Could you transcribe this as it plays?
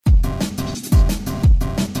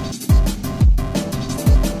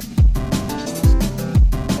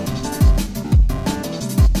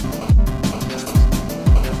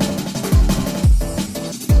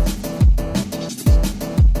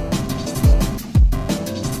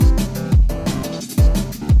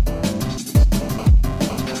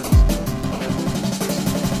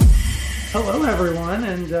Hello, everyone,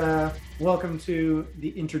 and welcome to the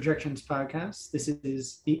Interjections podcast. This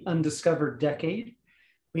is the Undiscovered Decade.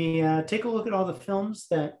 We take a look at all the films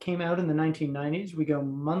that came out in the 1990s. We go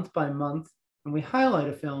month by month, and we highlight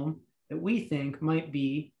a film that we think might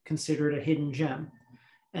be considered a hidden gem.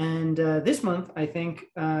 And this month, I think,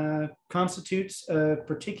 constitutes a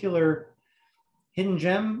particular hidden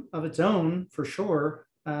gem of its own, for sure.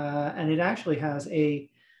 And it actually has a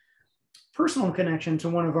personal connection to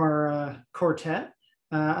one of our quartet.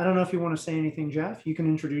 I don't know if you want to say anything, Jeff. You can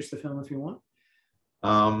introduce the film if you want.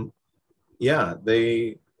 Yeah,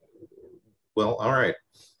 all right.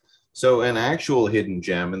 So an actual hidden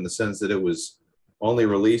gem in the sense that it was only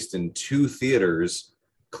released in 2 theaters,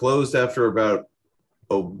 closed after about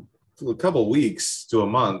a couple weeks to a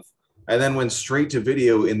month, and then went straight to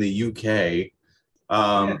video in the UK.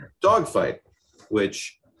 Dogfight,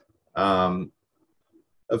 which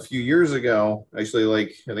a few years ago, actually,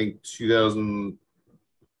 like I think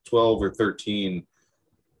 2012 or 13,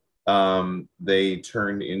 they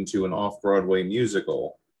turned into an off-Broadway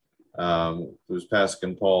musical. It was Pasek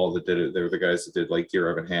and Paul that did it. They were the guys that did like Dear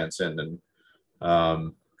Evan Hansen and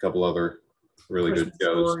a couple other really Christmas good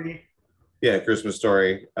shows. Story. Yeah, Christmas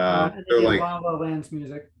Story. And They're like La La Land's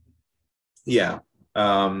music. Yeah.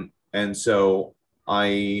 And so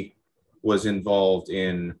I was involved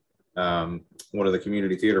in one of the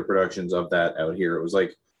community theater productions of that out here. It was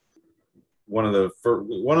like one of the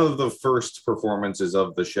first performances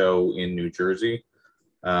of the show in New Jersey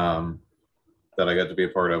that I got to be a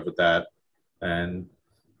part of with that. And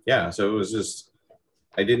yeah, so it was just,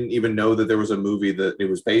 I didn't even know that there was a movie that it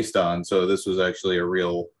was based on. So this was actually a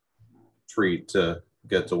real treat to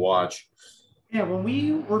get to watch. Yeah, when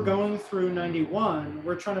we were going through 91,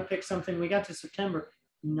 we're trying to pick something. We got to September.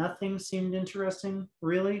 Nothing seemed interesting,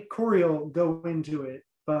 really. Corey will go into it,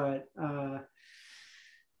 but I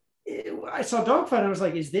saw Dogfight and I was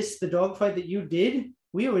like, is this the Dogfight that you did?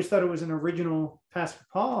 We always thought it was an original Pasek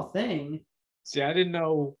Paul thing. See, I didn't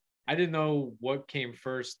know what came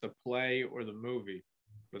first, the play or the movie.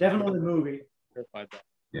 Definitely the movie.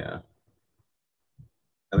 Yeah.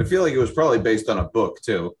 And I feel like it was probably based on a book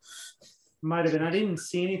too. Might have been. I didn't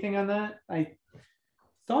see anything on that. I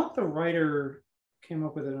thought the writer came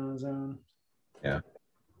up with it on his own. Yeah.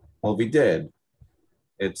 Well, if he did,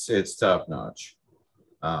 it's top notch.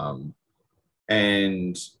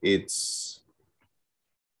 And it's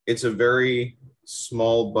a very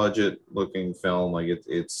small budget looking film. Like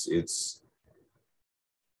it's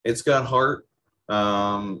got heart.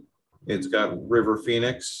 It's got River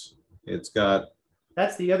Phoenix. It's got.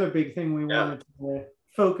 That's the other big thing we wanted to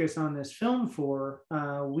focus on this film for.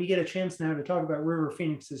 We get a chance now to talk about River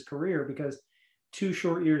Phoenix's career because 2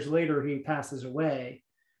 short years later he passes away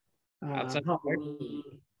outside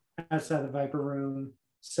the Viper Room.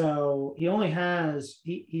 So he only has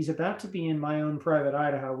he's about to be in My Own Private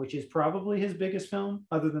Idaho, which is probably his biggest film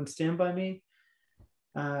other than Stand By Me.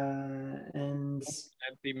 And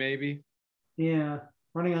Empty, maybe. Yeah,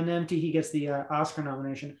 Running on Empty. He gets the Oscar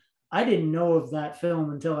nomination. I didn't know of that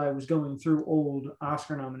film until I was going through old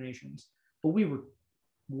Oscar nominations, but we were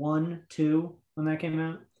 1, 2 when that came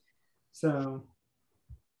out. So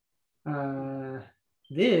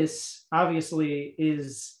this obviously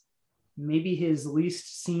is maybe his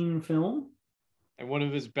least seen film. And one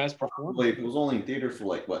of his best performances. It was only in theater for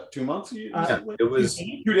like, what, 2 months? It was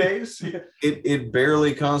 2 days. It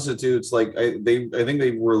barely constitutes, like, I think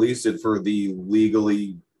they released it for the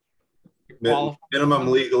minimum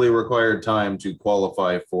legally required time to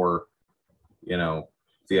qualify for,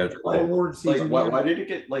 theatrical award season. Why did it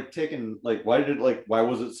get taken? Why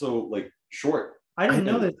was it so short? I didn't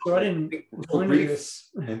know this, so I didn't join this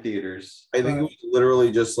in theaters. I think it was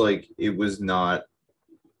literally just it was not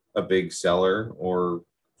a big seller, or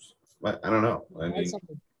I don't know. I mean,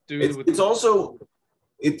 it's also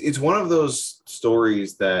it's one of those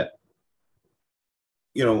stories that,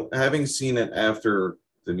 having seen it after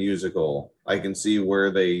the musical, I can see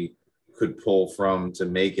where they could pull from to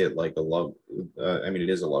make it like a love. It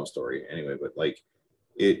is a love story anyway, but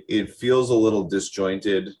it feels a little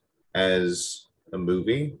disjointed as a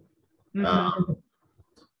movie,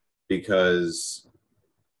 because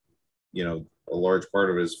a large part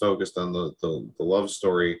of it is focused on the love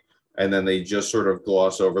story, and then they just sort of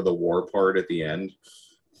gloss over the war part at the end.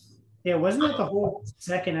 Yeah, wasn't it the whole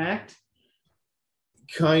second act?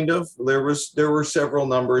 Kind of. There were several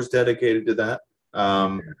numbers dedicated to that.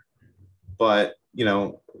 But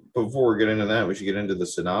before we get into that, we should get into the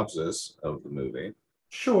synopsis of the movie.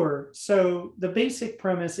 Sure. So the basic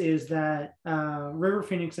premise is that River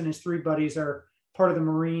Phoenix and his 3 buddies are part of the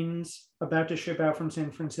Marines about to ship out from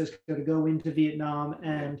San Francisco to go into Vietnam,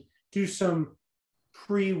 and do some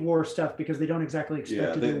pre-war stuff because they don't exactly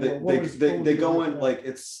expect to do war. They go in like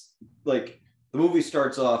it's like the movie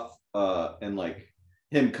starts off and like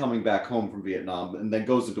him coming back home from Vietnam and then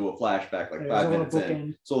goes into a flashback like 5 minutes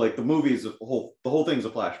in. So like the movie's the whole thing's a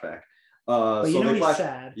flashback. But so they he's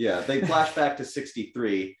sad. Yeah, they flash back to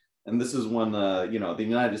 63, and this is when the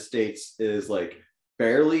United States is like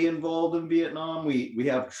barely involved in Vietnam. We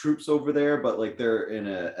have troops over there, but like they're in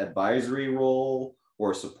an advisory role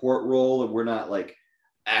or a support role, and we're not like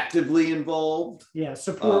actively involved. Yeah,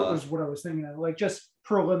 support was what I was thinking of, like just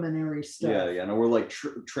preliminary stuff. Yeah. No, we're like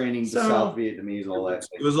training the South Vietnamese, all that.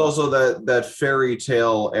 It was also that fairy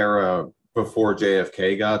tale era before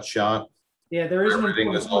JFK got shot. Yeah, there is everything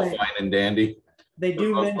was all fine and dandy. They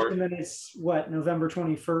do mention that it's November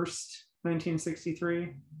 21st,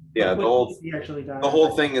 1963. Yeah, he actually died. The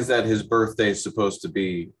whole thing is that his birthday is supposed to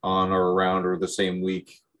be on or around or the same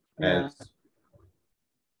week as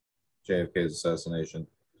JFK's assassination.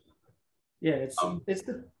 Yeah, it's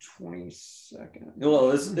the 22nd.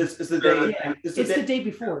 Well, it's the day. It's the day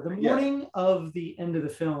before, the morning of the end of the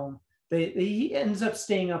film. He ends up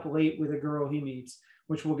staying up late with a girl he meets,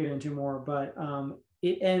 which we'll get into more. But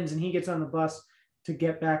it ends, and he gets on the bus to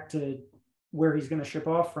get back to where he's going to ship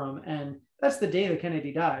off from, and that's the day that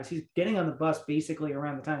Kennedy dies. He's getting on the bus basically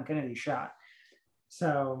around the time Kennedy's shot.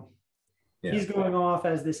 So he's going off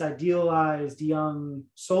as this idealized young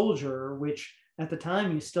soldier, which at the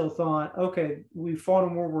time you still thought, okay, we fought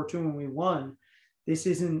in World War II and we won.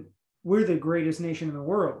 We're the greatest nation in the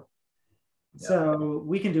world. Yeah. So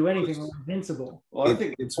we can do anything. We're invincible. Well, I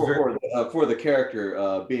think it's for the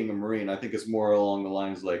character being a Marine, I think it's more along the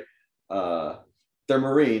lines like they're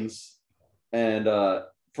Marines, and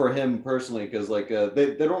for him personally, because like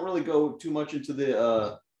they don't really go too much into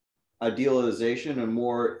the idealization and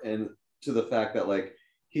more into the fact that like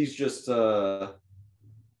he's just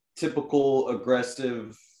typical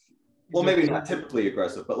aggressive. Well, maybe not typically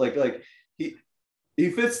aggressive, but like he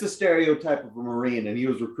fits the stereotype of a Marine, and he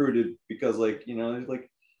was recruited because he's like,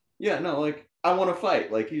 yeah, no, like I want to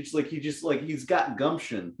fight. Like he's got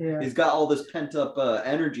gumption. Yeah. He's got all this pent up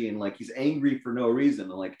energy, and like he's angry for no reason,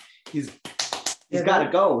 and like he's got to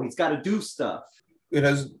go. He's got to do stuff. It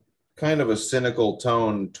has kind of a cynical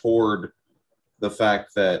tone toward the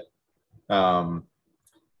fact that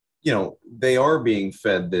they are being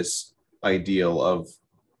fed this ideal of,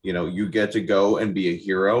 you get to go and be a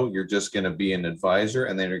hero. You're just going to be an advisor,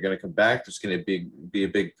 and then you're going to come back. There's going to be a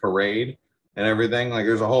big parade and everything. Like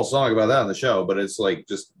there's a whole song about that in the show, but it's like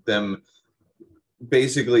just them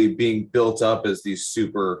basically being built up as these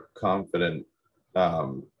super confident,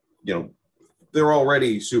 they're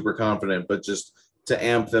already super confident, but just to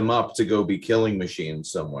amp them up to go be killing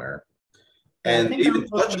machines somewhere. And even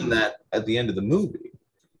touching that at the end of the movie.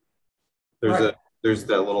 There's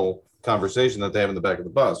that little conversation that they have in the back of the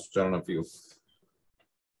bus, which I don't know if you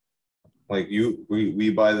like. We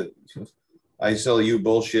buy I sell you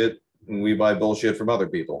bullshit, and we buy bullshit from other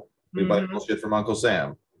people. We buy bullshit from Uncle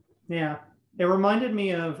Sam. Yeah, it reminded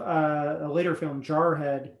me of a later film,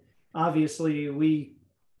 Jarhead. Obviously, we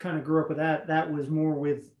kind of grew up with that. That was more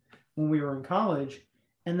with when we were in college,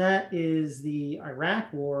 and that is the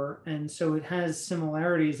Iraq War, and so it has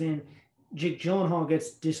similarities in. Jake Gyllenhaal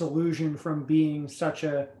gets disillusioned from being such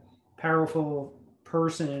a powerful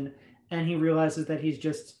person, and he realizes that he's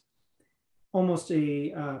just almost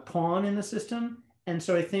a pawn in the system. And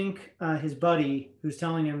so I think his buddy, who's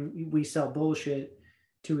telling him we sell bullshit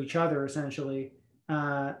to each other, essentially,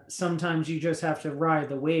 sometimes you just have to ride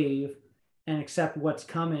the wave and accept what's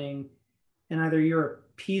coming, and either you're a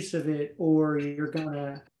piece of it or you're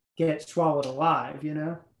gonna get swallowed alive.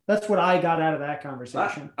 That's what I got out of that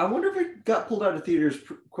conversation. I wonder if it got pulled out of theaters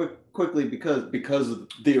quickly because of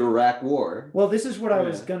the Iraq War. Well, this is what I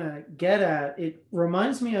was going to get at. It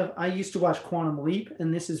reminds me of, I used to watch Quantum Leap,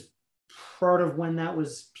 and this is part of when that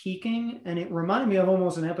was peaking. And it reminded me of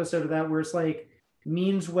almost an episode of that where it's like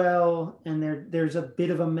means well, and there's a bit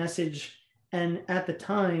of a message. And at the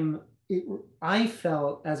time, I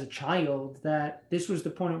felt as a child that this was the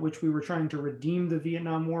point at which we were trying to redeem the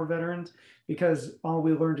Vietnam War veterans, because all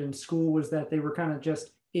we learned in school was that they were kind of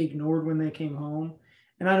just ignored when they came home.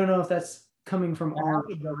 And I don't know if that's coming from our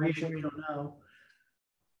generation. We don't know.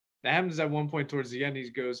 That happens at one point towards the end. He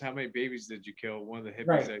goes, "How many babies did you kill?" One of the hippies.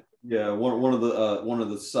 Right. Yeah, one of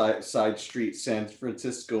the side street San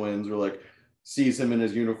Franciscoans were like, sees him in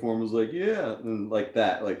his uniform, was like, yeah, and like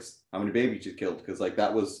that, like how many babies you killed, because like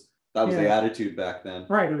that was the attitude back then.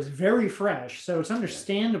 Right. It was very fresh, so it's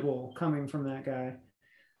understandable coming from that guy.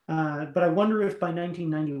 But I wonder if by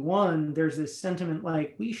 1991 there's this sentiment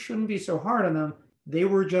like we shouldn't be so hard on them. They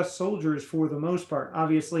were just soldiers for the most part.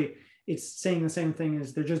 Obviously, it's saying the same thing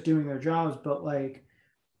as they're just doing their jobs, but like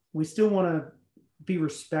we still want to be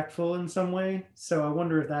respectful in some way. So I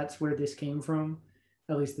wonder if that's where this came from,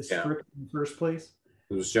 at least the Yeah. script in the first place.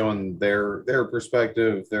 It was showing their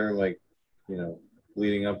perspective. They're like,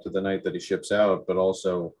 leading up to the night that he ships out, but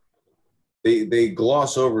also they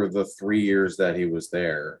gloss over the 3 years that he was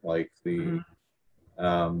there, like the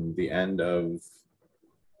end of,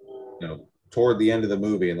 toward the end of the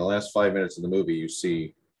movie, in the last 5 minutes of the movie, you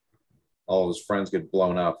see all of his friends get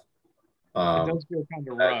blown up. It does feel kind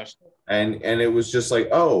of rushed. And it was just like,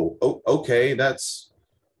 oh, okay, that's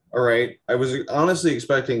all right. I was honestly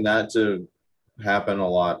expecting that to happen a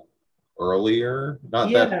lot earlier,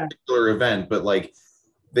 not that particular event, but like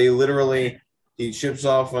they literally, he ships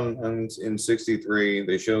off in 63.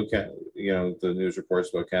 They show the news reports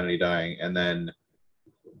about Kennedy dying, and then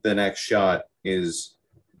the next shot is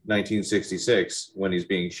 1966 when he's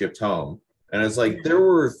being shipped home, and it's like there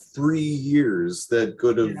were 3 years that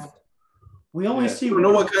could have. We only see. We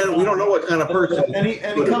don't know what kind of person. And he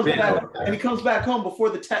comes back. And he comes back home before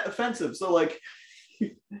the Tet Offensive. So like,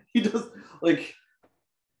 he does like.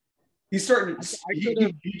 He's starting.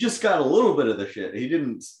 He just got a little bit of the shit. He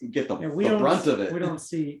didn't get the brunt of it. We don't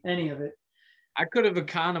see any of it. I could have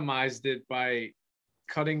economized it by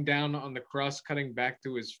cutting down on the crust, cutting back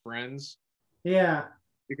to his friends. Yeah.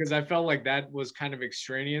 Because I felt like that was kind of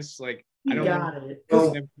extraneous. Like I don't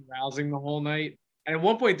want them carousing the whole night. And at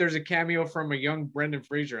one point, there's a cameo from a young Brendan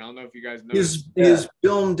Fraser. I don't know if you guys know his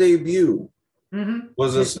film debut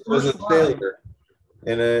was a sailor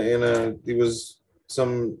he was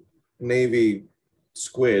some Navy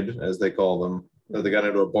squid, as they call them, that they got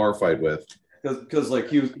into a bar fight with. Because like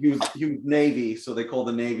he was Navy, so they call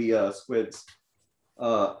the Navy squids.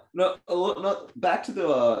 No, back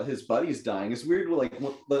to his buddies dying. It's weird. Like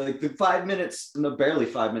the 5 minutes, barely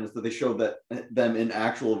 5 minutes that they showed them in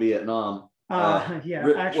actual Vietnam.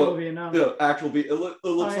 Actual Vietnam. Yeah,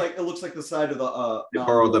 it looks like the side of the. They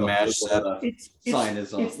borrowed the MASH set. Sign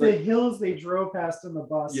is on. It's the hills they drove past in the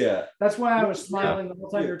bus. Yeah, that's why I was smiling the whole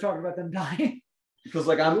time you were talking about them dying. Because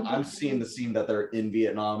like I'm seeing the scene that they're in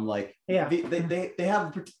Vietnam. Like they have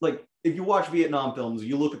like, if you watch Vietnam films,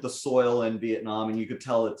 you look at the soil in Vietnam and you could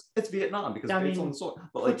tell it's Vietnam because it's on the soil.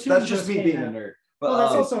 But like that's just me being a nerd. But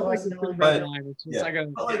that's also like the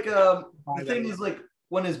thing is, like,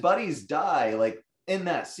 when his buddies die, like in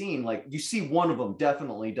that scene, like you see one of them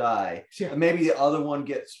definitely die, and maybe the other one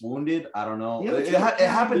gets wounded. I don't know. It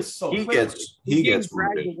happens so quickly. He gets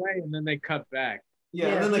dragged away, and then they cut back. Yeah,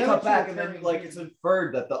 and then they cut back, and then like it's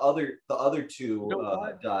inferred that the other two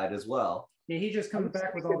died as well. Yeah, he just comes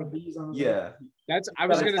back with all the bees on. I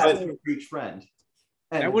was gonna say each friend.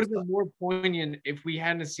 That would have been more poignant if we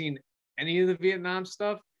hadn't seen any of the Vietnam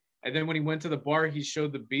stuff, and then when he went to the bar, he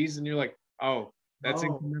showed the bees, and you're like, oh. That's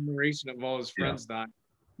in commemoration of all his friends dying.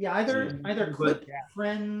 Yeah, either clip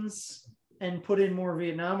friends and put in more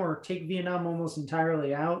Vietnam, or take Vietnam almost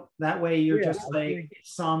entirely out. That way you're just like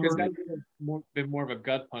somber. Because that would have been more of a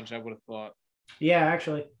gut punch, I would have thought. Yeah,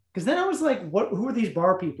 actually. Because then I was like, who are these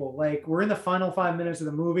bar people? Like, we're in the final 5 minutes of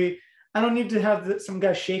the movie. I don't need to have some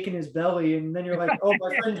guy shaking his belly, and then you're like, oh,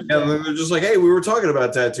 my friend. Yeah, they're just like, hey, we were talking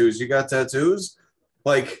about tattoos. You got tattoos?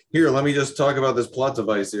 Like, here, let me just talk about this plot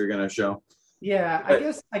device that you're going to show. Yeah,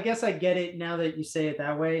 I guess I get it now that you say it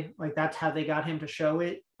that way. Like, that's how they got him to show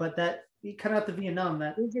it. But that you cut out the Vietnam.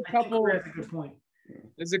 That's a good point.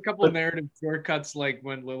 There's a couple of narrative shortcuts, like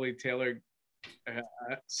when Lily Taylor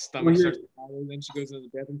stomach starts to follow, then she goes into the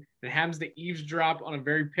bathroom and happens to eavesdrop on a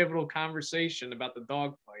very pivotal conversation about the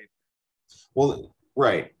dog fight. Well,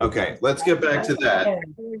 right. Okay. Let's get back to that.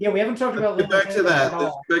 Yeah, we haven't talked about. Let's get back to that.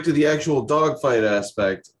 Let's get back to the actual dogfight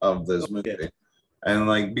aspect of this movie. And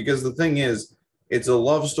like, because the thing is, it's a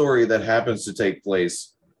love story that happens to take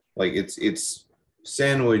place, like it's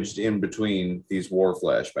sandwiched in between these war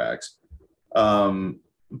flashbacks.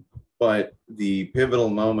 But the pivotal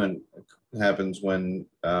moment happens when,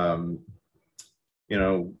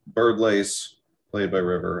 Birdlace, played by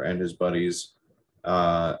River, and his buddies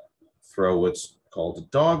throw what's called a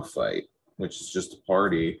dog fight, which is just a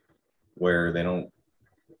party where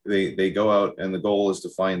they go out, and the goal is to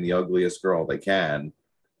find the ugliest girl they can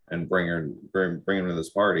and bring her to this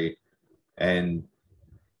party. And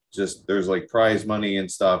just there's like prize money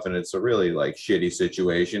and stuff, and it's a really like shitty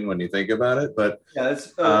situation when you think about it. But yeah,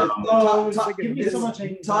 it's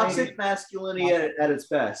toxic masculinity at its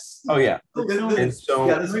best. Oh yeah. This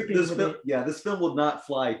film would not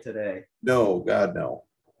fly today. No, God no.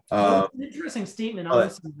 It's an interesting statement on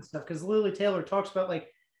this stuff, because Lily Taylor talks about, like,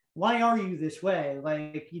 why are you this way?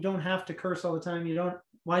 Like, you don't have to curse all the time.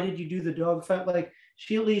 Why did you do the dog fight? Like,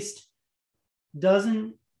 she at least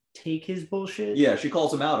doesn't take his bullshit. Yeah, she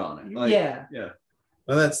calls him out on it. Like, yeah.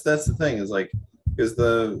 Well, that's the thing is like, because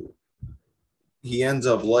he ends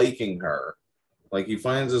up liking her. Like he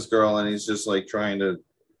finds this girl and he's just like trying to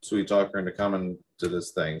sweet talk her into coming to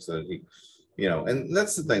this thing so that he, and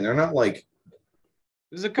that's the thing. They're not like.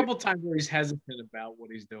 There's a couple times where he's hesitant about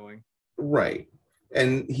what he's doing. Right.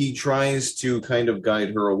 And he tries to kind of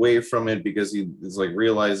guide her away from it because he is like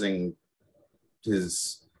realizing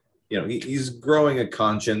his, he's growing a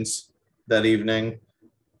conscience that evening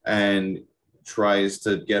and tries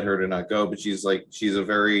to get her to not go. But she's a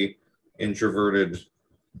very introverted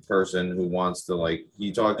person who wants to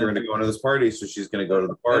he talked her into going to this party, so she's going to go to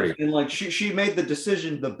the party. And like she made the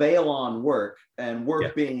decision to bail on work and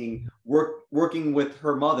being working with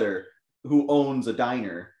her mother who owns a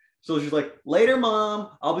diner. So she's like, later,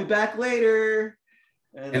 Mom, I'll be back later.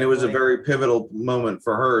 And it was a very pivotal moment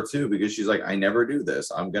for her too, because she's like, I never do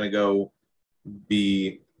this. I'm going to go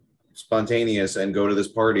be spontaneous and go to this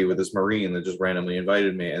party with this Marine that just randomly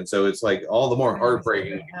invited me. And so it's like all the more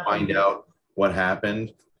heartbreaking to find out what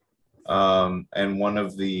happened. And one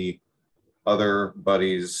of the other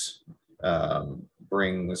buddies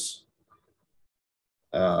brings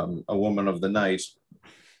a woman of the night,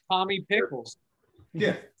 Tommy Pickles.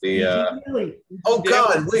 Yeah. Oh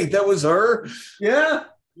God, wait, that was her? Yeah.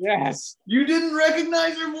 Yes. You didn't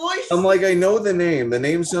recognize her voice? I'm like, I know the name. The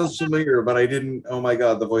name sounds familiar, but I didn't. Oh my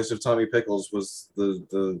God, the voice of Tommy Pickles was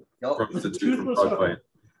the prostitute from Dogfight.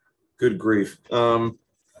 Good grief.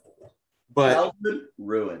 But Childhood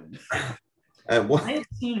ruined. I have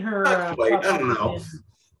seen her. I don't know.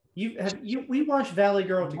 We watched Valley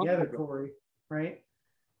Girl together, Corey, right?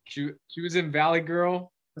 She was in Valley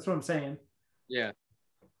Girl. That's what I'm saying. Yeah.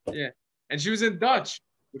 And she was in Dutch,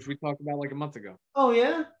 which we talked about like a month ago. Oh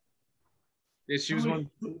yeah. Yeah, she was one of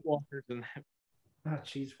the walkers in that. Oh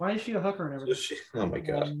jeez, why is she a hooker and everything? Oh my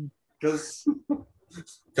God. Because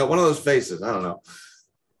Got one of those faces. I don't know.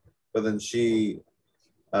 But then she,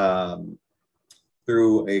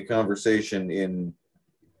 through a conversation in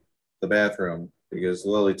the bathroom, because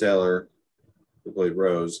Lily Taylor, who played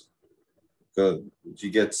Rose, she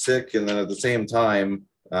gets sick, and then at the same time,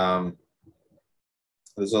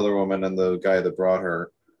 this other woman and the guy that brought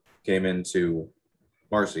her came into.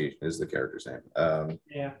 Marcy is the character's name.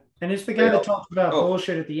 Yeah, and it's the guy that talks about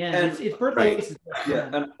bullshit at the end. And, it's birthday. Yeah,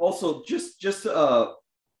 and also just to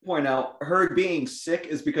point out, her being sick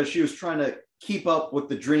is because she was trying to keep up with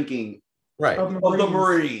the drinking of the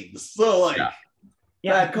Marines. So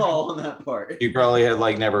bad call on that part. He probably had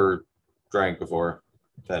never drank before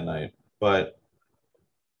that night, but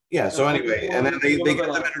yeah. So anyway, and then they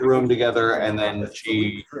get them in a room together, and then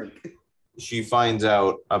she finds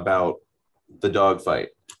out about the dog fight,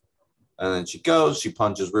 and then she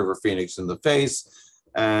punches River Phoenix in the face,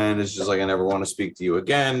 and it's just like, I never want to speak to you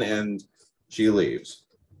again, and she leaves.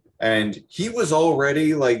 And he was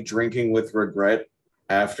already drinking with regret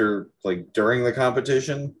after during the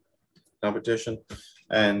competition,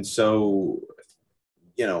 and so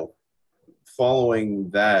following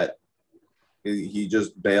that, he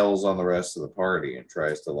just bails on the rest of the party and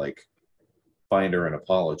tries to find her and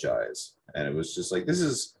apologize. And it was just this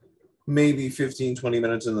is maybe 15-20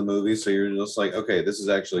 minutes in the movie, so you're just okay, this is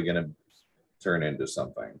actually going to turn into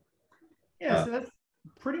something. So that's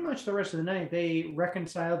pretty much the rest of the night. They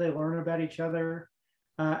reconcile, they learn about each other,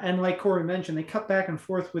 and like Corey mentioned, they cut back and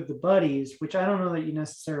forth with the buddies, which I don't know that you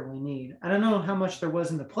necessarily need. I don't know how much there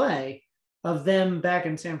was in the play of them back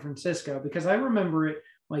in San Francisco, because I remember it,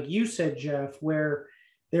 like you said, Jeff, where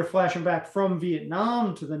they're flashing back from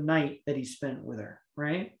Vietnam to the night that he spent with her,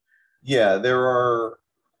 right? Yeah, there are.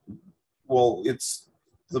 Well,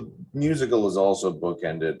 the musical is also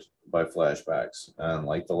bookended by flashbacks, and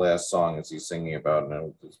the last song is he's singing about,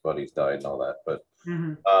 his buddies died and all that. But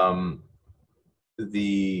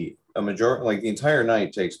the entire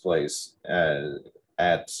night takes place in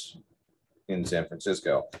San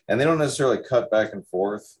Francisco, and they don't necessarily cut back and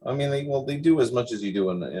forth. I mean, they do as much as you do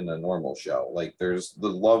in a normal show. There's the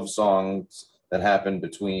love songs that happen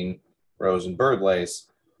between Rose and Birdlace,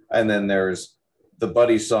 and then there's the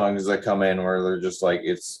buddy songs that come in where they're just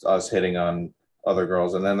it's us hitting on other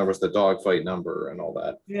girls, and then there was the dogfight number and all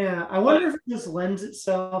that. Yeah, I wonder if this lends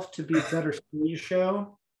itself to be a better stage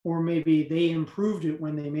show, or maybe they improved it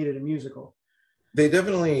when they made it a musical. They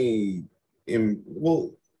definitely,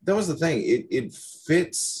 well, that was the thing. It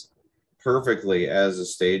fits perfectly as a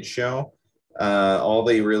stage show. All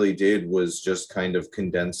they really did was just kind of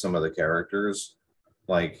condense some of the characters.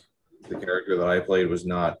 The character that I played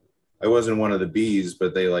I wasn't one of the bees,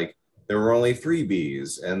 but there were only 3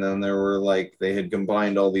 bees, and then there were they had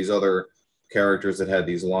combined all these other characters that had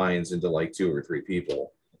these lines into 2 or 3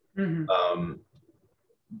 people, Mhm.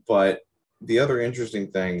 But the other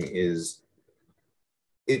interesting thing is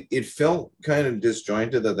it felt kind of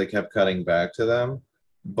disjointed that they kept cutting back to them,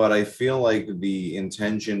 but I feel like the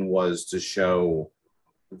intention was to show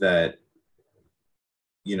that,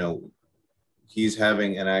 you know, he's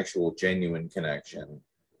having an actual genuine connection,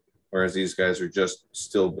 whereas these guys are just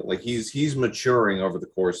still like he's maturing over the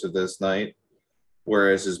course of this night,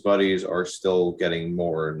 whereas his buddies are still getting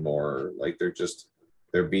more and more like they're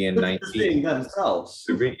being They're just being 19. themselves.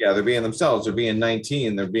 They're being themselves. They're being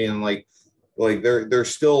 19. They're being like they're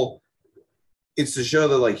still. It's to show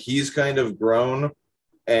that like he's kind of grown,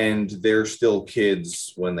 and they're still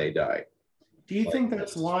kids when they die. Do you think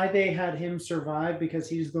that's why they had him survive, because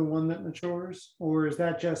he's the one that matures, or is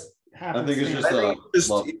that just I think it's happenstance? just a just-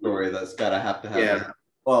 love story that's gotta have Yeah.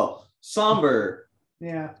 well, somber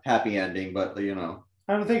Yeah, happy ending, but you know.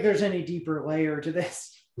 I don't think there's any deeper layer to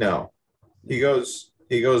this. No, he goes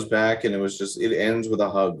back, and it ends with a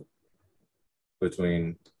hug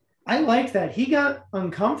between. I like that. He got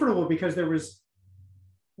uncomfortable because there was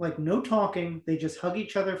like no talking. They just hug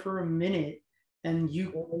each other for a minute, and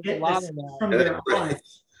you There's get a lot this of that. from their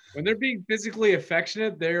eyes. When they're being physically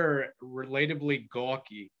affectionate, they're relatably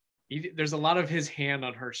gawky. There's a lot of his hand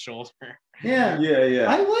on her shoulder. Yeah, Yeah.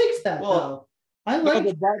 I liked that. Well, though. I No,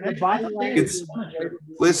 liked the body language is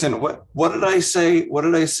Listen, what did I say? What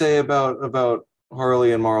did I say about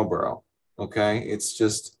Harley and Marlboro? Okay, it's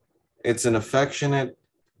an affectionate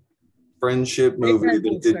friendship movie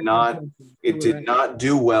that did not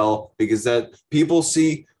do well, because that people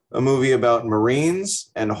see a movie about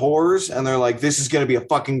Marines and horrors and they're like, this is going to be a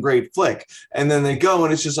fucking great flick, and then they go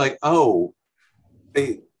and it's just like, oh,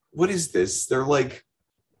 what is this? They're like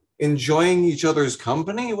enjoying each other's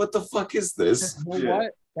company. What the fuck is this? You know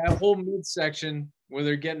what? That whole midsection where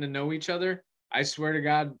they're getting to know each other, I swear to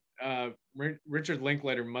God, Richard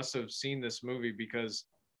Linklater must have seen this movie, because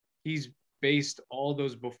he's based all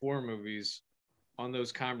those before movies on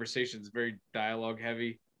those conversations, very dialogue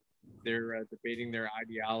heavy. They're debating their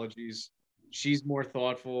ideologies. She's more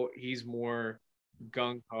thoughtful. He's more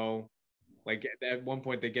gung-ho. Like at one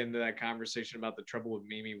point they get into that conversation about The Trouble with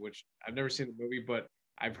Mimi, which I've never seen the movie, but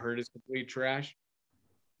I've heard is complete trash,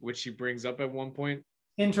 which she brings up at one point.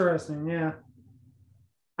 Interesting, yeah.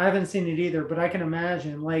 I haven't seen it either, but I can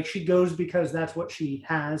imagine. Like, she goes because that's what she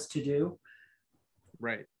has to do.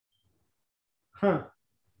 Right. Huh.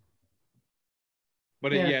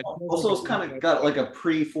 But Yeah. yeah, Also, it's kind of got like a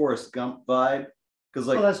pre-Forrest Gump vibe, because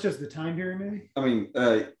like Well, that's just the time period, maybe. I mean,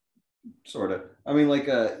 sort of. I mean, like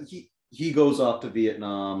he goes off to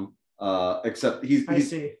Vietnam, except I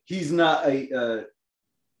see. he's not a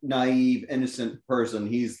naive, innocent person.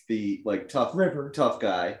 He's the like tough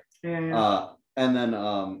guy. Yeah. And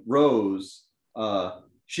then Rose,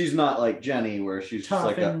 she's not like Jenny, where she's Tough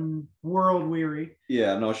just like and world weary.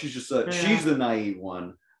 yeah, no, she's just Yeah. she's the naive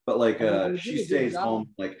one. But like she stays home,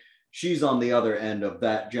 like she's on the other end of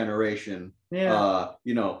that generation. Yeah.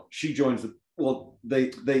 You know, she joins the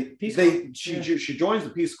she joins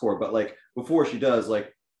the Peace Corps, but like before she does,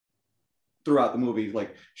 like throughout the movie,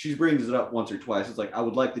 like she brings it up once or twice. It's like, I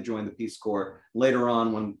would like to join the Peace Corps. Later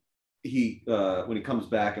on, when he comes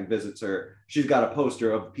back and visits her, she's got a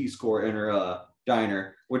poster of the Peace Corps in her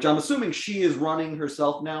diner, which I'm assuming she is running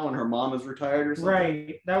herself now, and her mom is retired or something.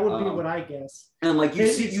 Right. That would be what I guess. And like you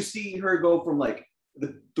see her go from like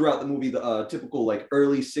throughout the movie, the typical like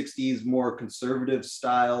early 60s more conservative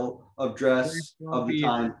style of dress of the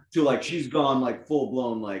time, to like she's gone like full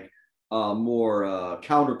blown like more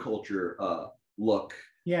counterculture look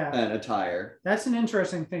and attire. That's an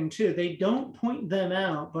interesting thing too. They don't point them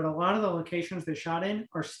out, but a lot of the locations they shot in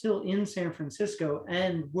are still in San Francisco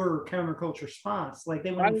and were counterculture spots. Like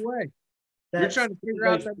they went. By the way, you're trying to figure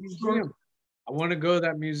out that museum. I want to go to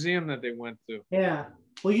that museum that they went to. Yeah.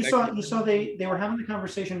 Well, you saw they were having the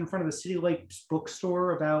conversation in front of the City Lakes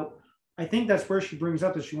bookstore about, I think that's where she brings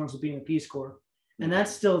up that she wants to be in the Peace Corps. And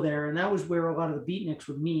that's still there. And that was where a lot of the beatniks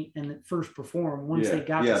would meet and first perform once they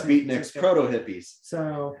got to San beatniks, proto hippies.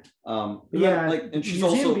 So and she's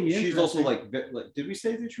also like did we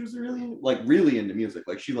say that she was really into music?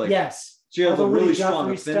 Like she like she has a really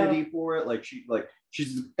strong affinity for it. Like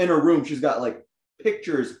she's in her room, she's got like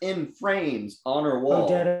pictures in frames on her wall.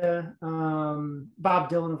 Odetta, Bob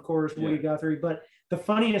Dylan, of course, Woody Guthrie. But the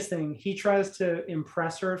funniest thing, he tries to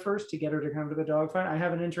impress her at first to get her to come to the dogfight. I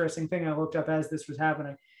have an interesting thing I looked up as this was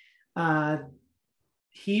happening.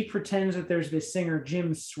 He pretends that there's this singer,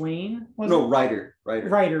 Jim Swain. Writer,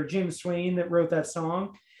 Jim Swain, that wrote that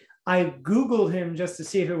song. I Googled him just to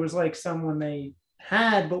see if it was like someone they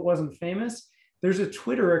had but wasn't famous. There's a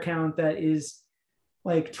Twitter account that is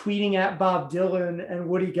like tweeting at Bob Dylan and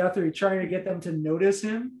Woody Guthrie trying to get them to notice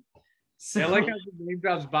him. So, Yeah, I like how the name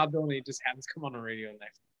drops Bob Dylan. He just happens to come on the radio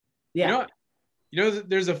next. yeah.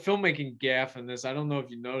 There's a filmmaking gaffe in this. I don't know if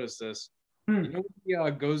you noticed this. Hmm. You know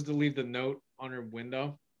when he goes to leave the note on her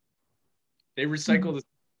window? They recycled this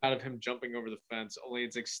out of him jumping over the fence, only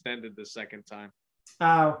it's extended the second time.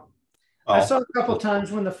 Oh. Oh, I saw a couple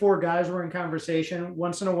times when the four guys were in conversation.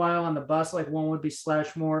 Once in a while on the bus, like one would be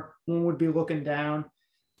Slashmore, one would be looking down.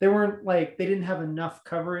 They weren't like they didn't have enough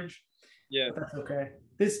coverage. Yeah. But that's okay.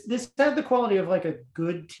 This had the quality of like a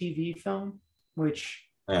good TV film, which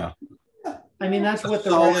yeah. I mean that's what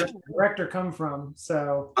the Solid. writer and director come from.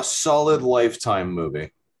 So A solid Lifetime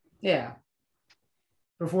movie. yeah.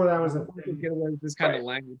 Before that was a You can thing. get away with this kind of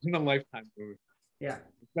language in a Lifetime movie, Yeah.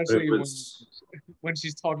 especially It was- when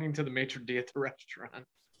she's talking to the maitre d' at the restaurant.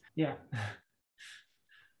 Yeah.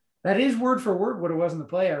 That is word for word what it was in the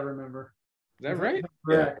play, I remember. Is that right?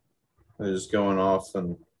 Correct. They're just going off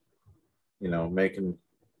and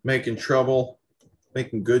making trouble,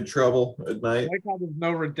 making good trouble at I night. like how there's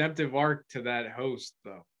no redemptive arc to that host,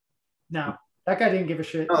 though. No, that guy didn't give a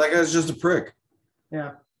shit. Oh, No, that guy's just a prick.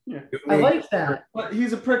 Yeah. Yeah. I like that. But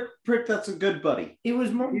he's a prick that's a good buddy. It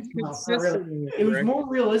was more He's well, not consistent. really. with It was right? more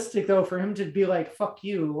realistic though for him to be like, fuck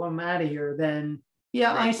you, I'm out of here, than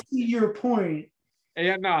yeah, I Right. see your point.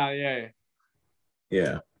 Yeah, nah, yeah.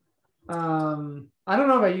 Yeah. I don't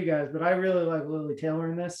know about you guys, but I really like Lily Taylor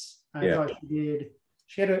in this. I Yeah. thought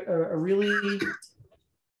she had a really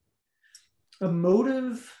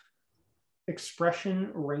emotive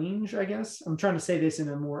expression range, I guess. I'm trying to say this in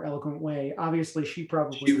a more eloquent way. Obviously, she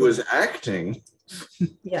probably She was acting.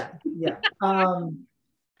 yeah.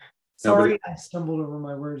 Sorry, I stumbled over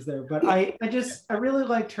my words there, but I really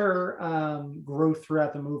liked her growth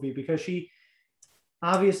throughout the movie because she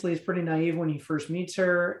obviously is pretty naive when he first meets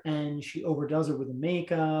her, and she overdoes it with the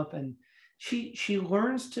makeup, and she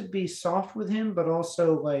learns to be soft with him, but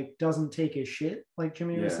also like doesn't take his shit, like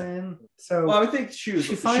Jimmy was Yeah. saying. So, Well, I think she was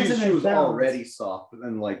finds a she nice was balance. already soft,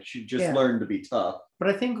 and like she just Yeah. learned to be tough. but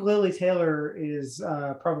I think Lily Taylor is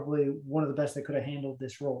probably one of the best that could have handled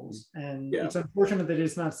this roles, and Yeah. it's unfortunate that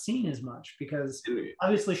it's not seen as much because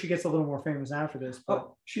obviously she gets a little more famous after this, but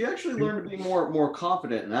But she actually learned to be more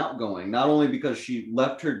confident and outgoing, not only because she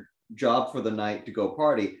left her job for the night to go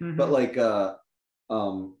party, Mhm. but like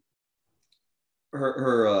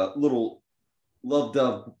her little love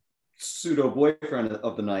dove pseudo boyfriend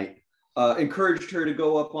of the night encouraged her to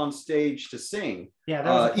go up on stage to sing. yeah, that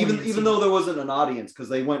was a Even poignant even scene. though there wasn't an audience, because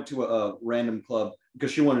they went to a random club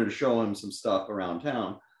because she wanted to show him some stuff around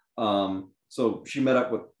town. So she met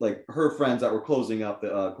up with like her friends that were closing up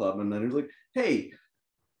the club, and then he was like, "Hey,"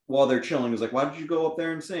 while they're chilling, he was like, "Why did you go up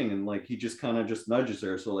there and sing?" And like he just kind of just nudges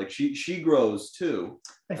her, so like she grows too.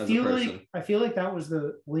 I as a feel person. like that was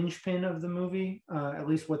the linchpin of the movie, at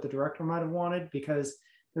least what the director might have wanted, because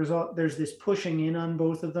there's this pushing in on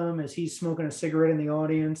both of them as he's smoking a cigarette in the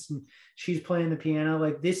audience and she's playing the piano.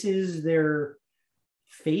 Like this is their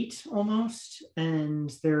fate almost, and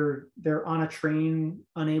they're on a train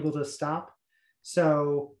unable to stop.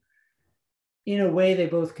 So in a way, they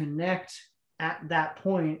both connect at that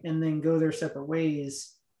point and then go their separate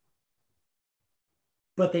ways,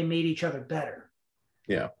 but they made each other better.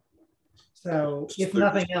 Yeah. So if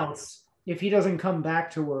nothing else, if he doesn't come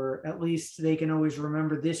back to her, at least they can always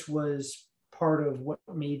remember this was part of what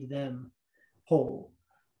made them whole.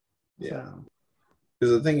 Yeah. So,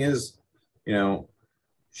 Because the thing is,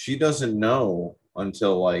 she doesn't know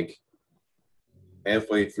until like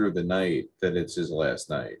halfway through the night that it's his last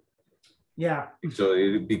night. yeah.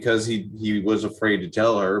 So because he was afraid to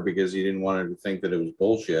tell her because he didn't want her to think that it was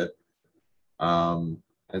bullshit.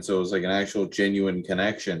 And so it was like an actual genuine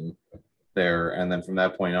connection there. And then from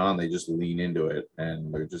that point on, they just lean into it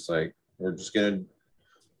and they're just like, we're just going to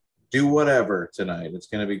do whatever tonight. It's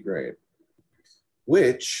going to be great.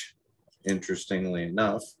 Which, interestingly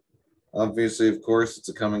enough, obviously, of course, it's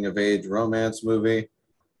a coming of age romance movie.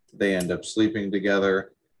 They end up sleeping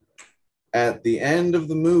together. At the end of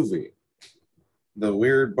the movie, the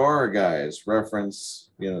weird bar guys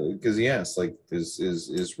reference, because he asks, like,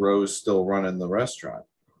 is Rose still running the restaurant?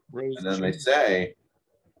 Rose And then they Cheese. say,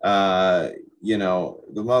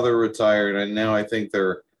 the mother retired, and now I think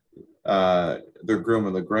they're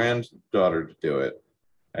grooming the granddaughter to do it.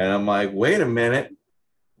 And I'm like, wait a minute.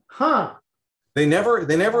 Huh. They never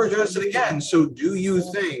address it again. So do you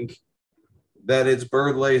think that it's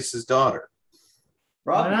Bird Lace's daughter?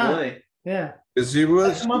 Probably. Yeah. Because he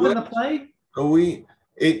was Come up in the play?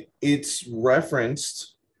 it's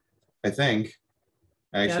referenced, I think.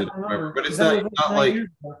 I actually Yeah, I don't remember, but it's That not was not 9 like years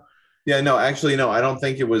ago. yeah, no, actually no, I don't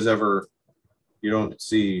think it was ever You don't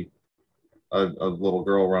see a little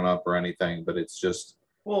girl run up or anything, but it's just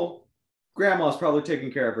Well, grandma's probably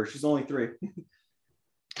taking care of her. She's only 3.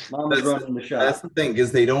 Mom was That's- running the shop. that's the thing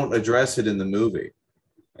is they don't address it in the movie,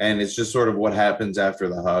 and it's just sort of what happens after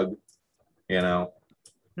the hug, you know.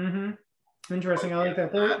 Mm-hmm. Interesting. I like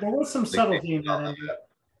that. There was some subtlety in that ending.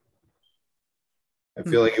 I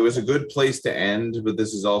feel like it was a good place to end, but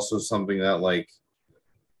this is also something that, like,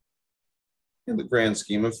 in the grand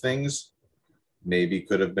scheme of things, maybe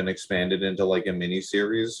could have been expanded into like a mini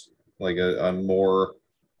series, like a more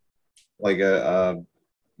like a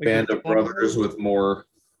band of brothers with more,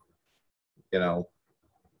 you know,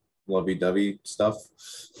 lovey-dovey stuff.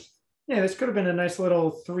 Yeah, this could have been a nice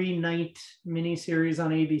little 3-night mini series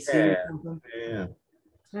on ABC or something. Yeah.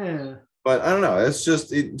 Yeah. But I don't know. It's just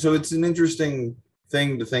so it's an interesting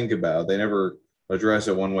thing to think about. They never address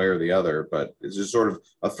it one way or the other, but it's just sort of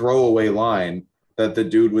a throwaway line that the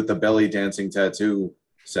dude with the belly dancing tattoo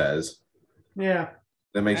says. Yeah.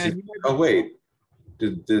 That makes you think, oh wait,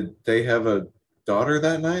 did they have a daughter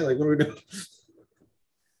that night? Like, what are we doing?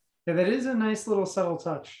 Yeah, that is a nice little subtle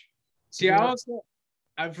touch. See, I also,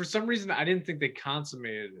 for some reason, I didn't think they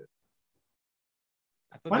consummated it.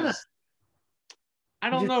 I thought Why not? I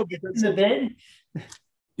don't know, In because the bed.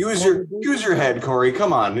 Use your head, Corey.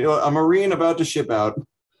 Come on. You know, a Marine about to ship out.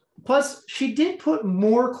 Plus, she did put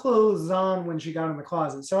more clothes on when she got in the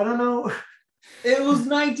closet. So I don't know. It was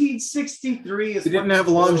 1963. They didn't have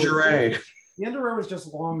lingerie. The underwear was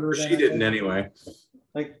just longer. She didn't anyway.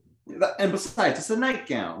 Like, and besides, it's a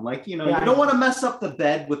nightgown. Like, you know, Yeah, you don't want to mess up the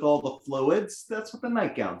bed with all the fluids. That's what the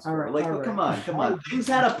nightgown's All for. right, Like, all well, right. come on. Things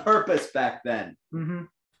had a purpose back then. Mm-hmm.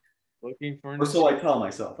 looking for Or so I tell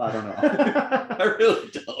myself. I don't know. I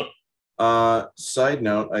really don't. Side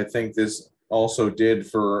note, I think this also did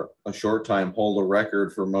for a short time hold a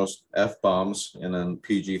record for most F-bombs in a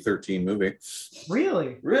PG-13 movie.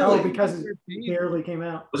 Really? Really? Oh, because it barely came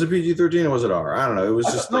out. Was it PG-13 or was it R? I don't know. It was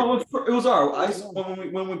just no, it was R.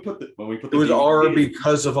 When we put the it was R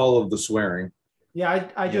because of all of the swearing. Yeah,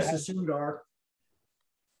 I just assumed R.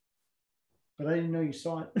 But I didn't know you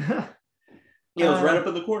saw it. Yeah, it was right up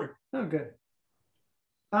in the corner. Oh, good.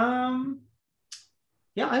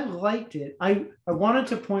 Yeah, I liked it. I wanted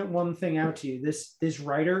to point one thing out to you. This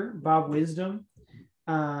writer, Bob Wisdom,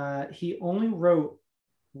 he only wrote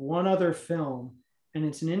one other film, and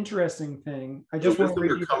it's an interesting thing. I just want to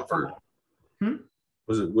read you Comfort.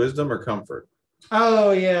 Was it Wisdom or Comfort?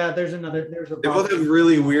 Oh yeah, there's a They both have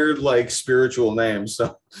really weird, like, spiritual names.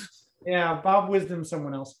 So yeah, Bob Wisdom,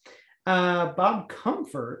 someone else. Bob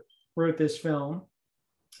Comfort wrote this film,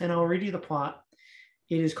 and I'll read you the plot.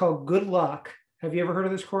 It is called Good Luck. Have you ever heard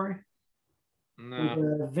of this, Corey?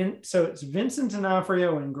 No. So it's Vincent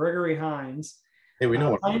D'Onofrio and Gregory Hines. hey, we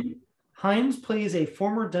know what. Hines plays a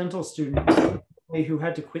former dental student who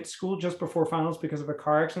had to quit school just before finals because of a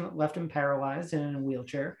car accident that left him paralyzed and in a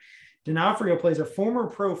wheelchair. D'Onofrio plays a former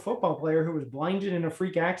pro football player who was blinded in a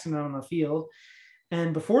freak accident on the field.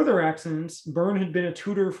 And before their accidents, Byrne had been a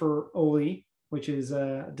tutor for Ole, which is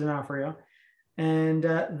D'Onofrio. And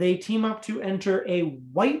they team up to enter a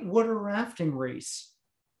whitewater rafting race.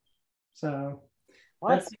 So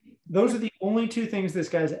those are the only two things this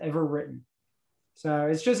guy's ever written. So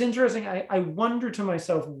it's just interesting. I wonder to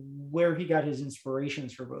myself where he got his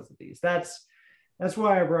inspirations for both of these. That's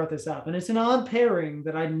why I brought this up. And it's an odd pairing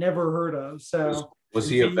that I'd never heard of. So Was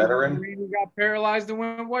he a veteran? He got paralyzed and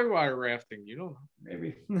went whitewater rafting. You don't know.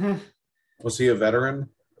 maybe. Was he a veteran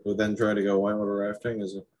who then tried to go whitewater rafting?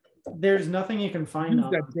 Is it? There's nothing you can find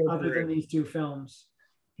on other than these two films.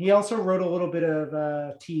 He also wrote a little bit of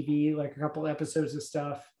TV, like a couple episodes of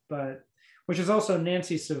stuff, but which is also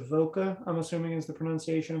Nancy Savoca, I'm assuming is the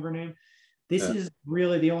pronunciation of her name. This is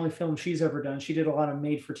really the only film she's ever done. She did a lot of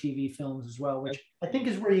made-for-TV films as well, which I think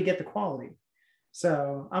is where you get the quality.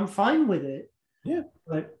 So I'm fine with it. Yeah.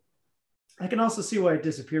 But I can also see why it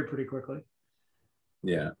disappeared pretty quickly.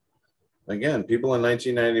 Yeah. Again, people in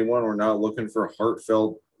 1991 were not looking for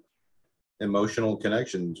heartfelt, emotional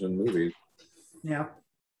connections in movies. Yeah.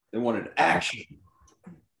 They wanted action,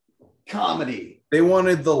 comedy. They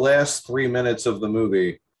wanted the last 3 minutes of the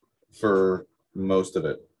movie for most of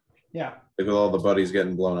it. Yeah. Like with all the buddies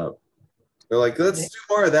getting blown up. They're like, let's do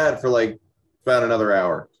more of that for like about another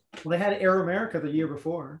hour. Well, they had Air America the year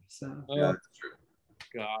before, so Yeah, that's true.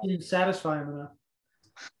 God. didn't satisfy them enough.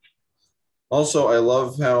 Also, I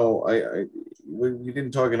love how we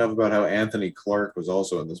didn't talk enough about how Anthony Clark was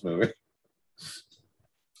also in this movie.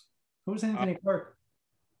 Who was Anthony Clark?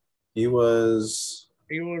 He was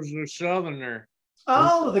a Southerner.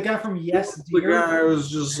 Oh, the guy from Yes the Dear. guy was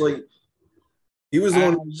just like He was the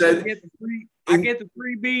one who said. I get the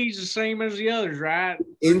 3 Bs the same as the others, right?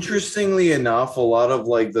 Interestingly enough, a lot of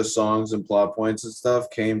like the songs and plot points and stuff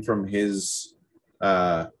came from his,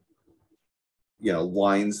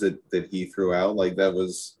 lines that he threw out. Like that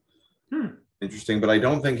was interesting, but I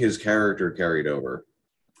don't think his character carried over.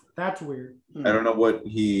 That's weird. I don't know what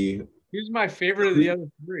he. He was my favorite of the other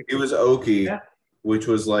 3. He was Oki, Yeah. which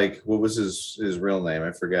was like, what was his real name?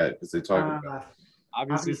 I forget because they talked about.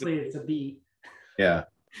 Obviously, it's a B. Yeah.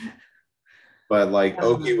 But like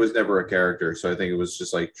Oki was never a character, so I think it was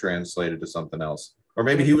just like translated to something else. Or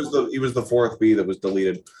maybe he was the 4th B that was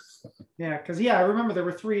deleted. Yeah, because I remember there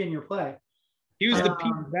were 3 in your play. He was the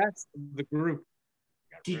Pete Best of the group.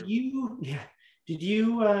 Did you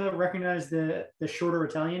recognize the shorter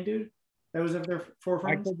Italian dude that was of their 4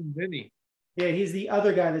 friends? Michael and Vinny. Yeah, he's the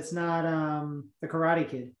other guy that's not the Karate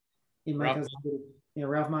Kid in my Ralph. cousin's group. Yeah,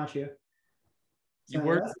 Ralph Macchio. So, You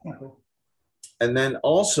worked. that's kinda cool. And then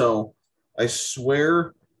also, I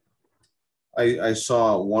swear, I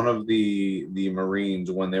saw one of the Marines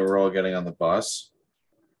when they were all getting on the bus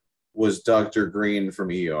was Dr. Green from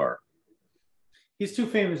ER. He's too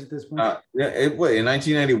famous at this point. Wait, in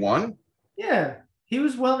 1991? Yeah,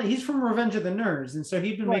 he's from Revenge of the Nerds, and so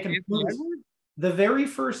he'd been making movies. The very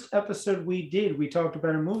first episode we did, we talked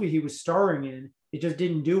about a movie he was starring in. It just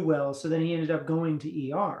didn't do well, so then he ended up going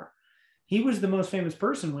to ER. He was the most famous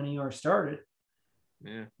person when ER started.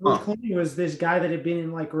 Yeah. George Clooney was this guy that had been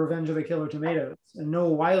in like Revenge of the Killer Tomatoes, and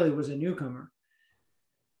Noah Wiley was a newcomer.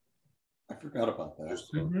 I forgot about that.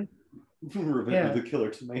 Mm-hmm. Revenge of the Killer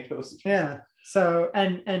Tomatoes. Yeah. So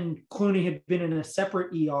and Clooney had been in a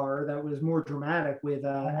separate ER that was more dramatic with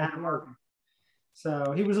Adam Arkin.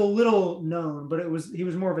 So he was a little known, but he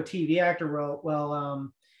was more of a TV actor.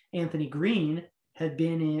 Well, Anthony Green had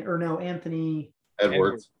been in, or no, Anthony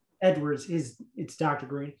Edwards. It's Dr.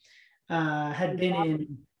 Green. Had been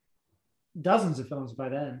in dozens of films by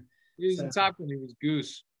then. He was in Top Gun. He was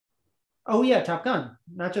Goose. Oh yeah, Top Gun.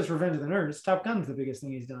 Not just Revenge of the Nerds. Top Gun's the biggest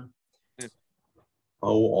thing he's done.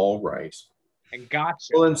 Oh, all right. And Gotcha.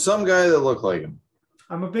 Well, and some guy that looked like him.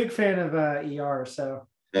 I'm a big fan of ER, so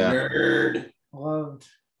Yeah, Nerd. I loved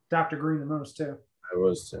Dr. Green the most too. I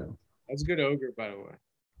was too. That's a good ogre, by the way.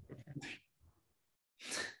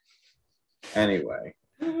 Anyway.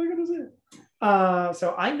 What am I gonna say?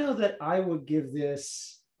 So I know that I would give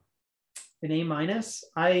this an A-.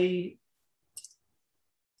 I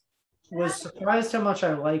was surprised how much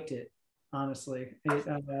I liked it. Honestly,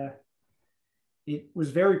 it was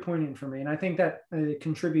very poignant for me, and I think that it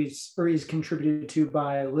contributes or is contributed to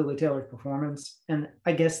by Lily Taylor's performance, and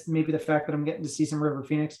I guess maybe the fact that I'm getting to see some River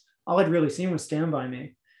Phoenix. All I'd really seen was Stand By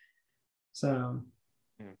Me, so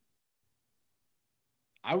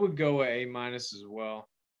I would go A- as well.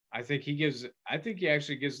 I think he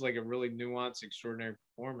actually gives like a really nuanced, extraordinary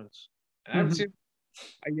performance. And I haven't seen,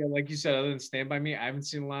 like you said, other than Stand By Me, I haven't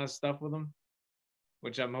seen a lot of stuff with him,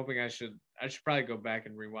 which I'm hoping I should probably go back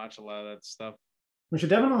and rewatch a lot of that stuff. we should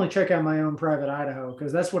definitely check out My Own Private Idaho,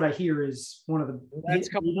 because that's what I hear is one of the That's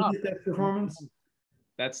coming up. that performance.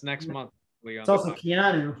 That's next month. It's also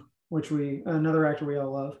Keanu, which another actor we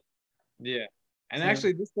all love. Yeah. And So-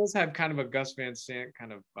 actually, this does have kind of a Gus Van Sant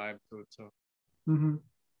kind of vibe to it. So, Mm-hmm.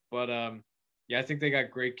 but yeah, I think they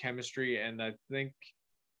got great chemistry, and I think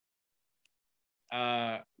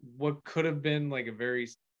what could have been like a very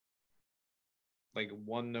like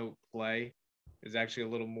one-note play is actually a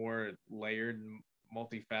little more layered and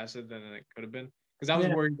multifaceted than it could have been. Because I was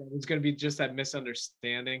worried that it was going to be just that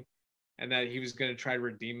misunderstanding, and that he was going to try to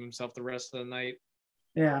redeem himself the rest of the night.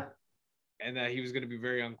 Yeah. And that he was going to be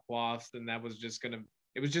very uncoiffed, and it was just going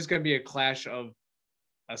to be a clash of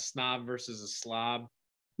a snob versus a slob,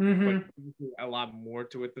 Mm-hmm. but a lot more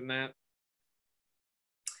to it than that.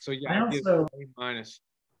 So yeah, I I give also-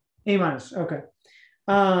 A-. A-. Okay.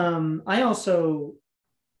 I also,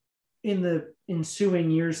 in the ensuing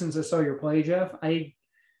years since I saw your play, Jeff, I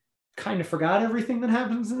kind of forgot everything that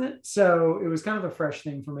happens in it. So it was kind of a fresh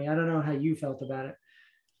thing for me. I don't know how you felt about it.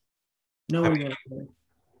 Knowing everything.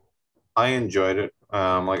 I enjoyed it.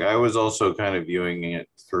 Like I was also kind of viewing it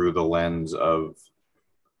through the lens of,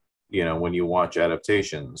 when you watch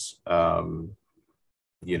adaptations, a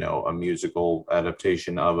musical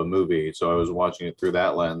adaptation of a movie. So I was watching it through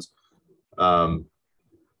that lens.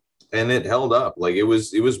 And it held up. Like it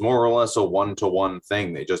was more or less a one-to-one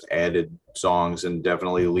thing. They just added songs and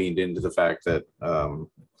definitely leaned into the fact that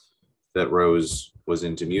that Rose was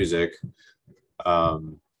into music.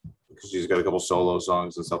 Because she's got a couple solo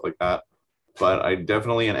songs and stuff like that. But I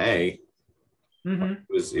definitely an A. Mm-hmm.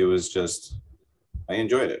 It was just, I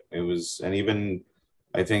enjoyed it. It was, and even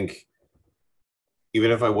I think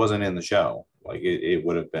even if I wasn't in the show, like it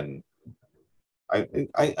would have been. I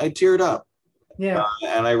teared up, Yeah.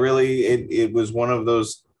 and I really it was one of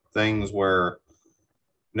those things where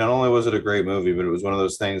not only was it a great movie, but it was one of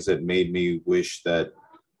those things that made me wish that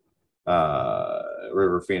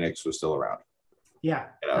River Phoenix was still around. Yeah.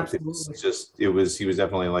 You know, Absolutely. it's just he was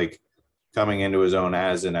definitely like coming into his own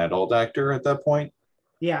as an adult actor at that point.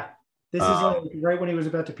 Yeah. This is like right when he was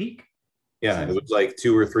about to peak. Yeah, it was like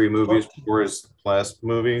 2 or 3 movies before his last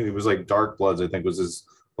movie. It was like Dark Bloods, I think, was his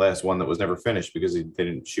last one that was never finished because they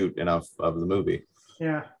didn't shoot enough of the movie.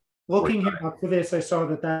 Yeah. Looking up for this, I saw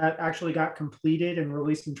that actually got completed and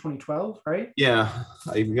released in 2012, right? Yeah,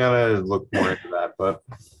 I gotta look more into that, but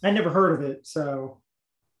I never heard of it. So,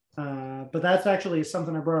 but that's actually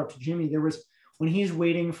something I brought up to Jimmy. There was when he's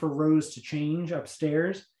waiting for Rose to change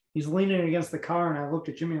upstairs, he's leaning against the car, and I looked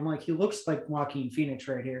at Jimmy. I'm like, he looks like Joaquin Phoenix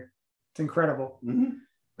right here. It's incredible. Mm-hmm.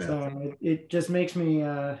 Yeah. So it just makes me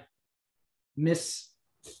miss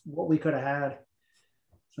what we could have had.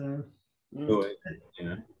 So,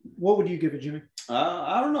 yeah. what would you give it, Jimmy?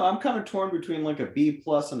 I don't know. I'm kind of torn between like a B+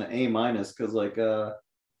 and an A- because like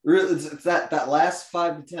really it's that last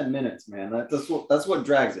 5 to 10 minutes, man. That's what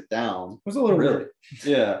drags it down. It was a little really weird.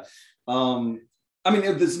 Yeah. I mean,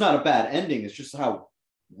 it's not a bad ending. It's just how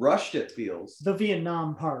rushed it feels. The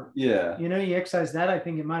Vietnam part. Yeah. You know, you excise that, I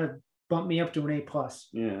think it might have bumped me up to an A+.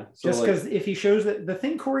 Yeah. So Just like, because if he shows that the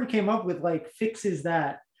thing Corey came up with, like, fixes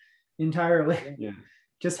that entirely. Yeah.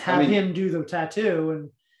 Just have him do the tattoo, and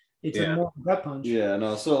it's a more gut punch. Yeah.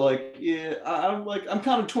 No. So like, yeah, I'm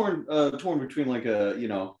kind of torn between like a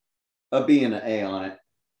B and an A on it.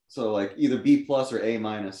 So like either B+ or A-.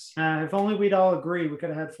 If only we'd all agree, we could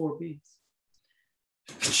have had 4 Bs.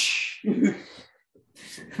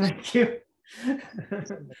 Thank you.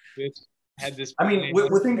 Had this. I mean, with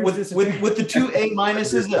the 2 A-,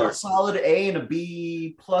 a solid A and a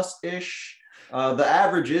B+ ish. The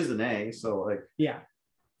average is an A. So like, yeah,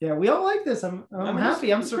 we all like this. I'm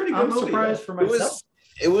happy. I'm surprised for myself.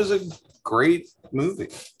 It was a great movie.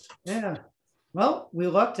 Yeah. Well, we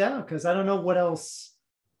lucked out because I don't know what else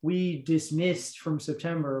we dismissed from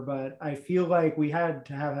September, but I feel like we had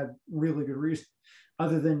to have a really good reason.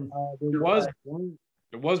 Other than there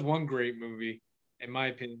was one great movie, in my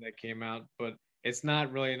opinion, that came out, but it's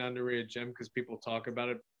not really an underrated gem because people talk about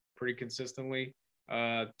it pretty consistently.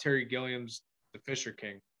 Terry Gilliam's The Fisher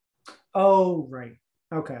King. Oh, right.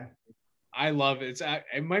 Okay. I love it.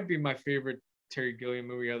 It might be my favorite Terry Gilliam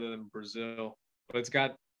movie other than Brazil, but it's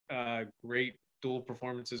got great dual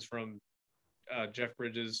performances from Jeff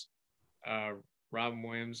Bridges, Robin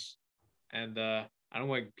Williams, and I don't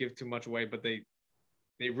want to give too much away, but they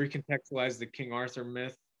recontextualized the King Arthur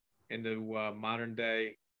myth into modern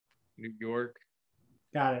day New York.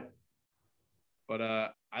 Got it. But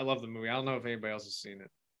I love the movie. I don't know if anybody else has seen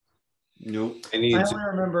it. Nope. I only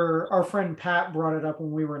remember our friend Pat brought it up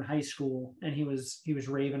when we were in high school, and he was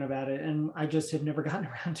raving about it, and I just have never gotten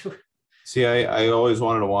around to it. See, I always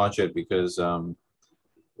wanted to watch it because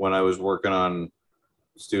when I was working on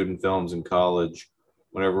student films in college,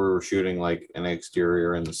 whenever we were shooting like an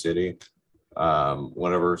exterior in the city,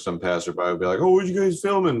 whenever some passerby would be like, "Oh, what you guys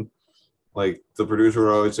filming?" Like the producer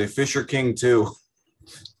would always say, "Fisher King 2."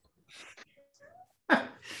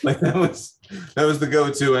 Like that was the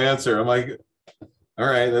go-to answer. I'm like, all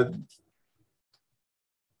right,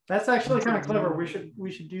 that's actually kind of clever. We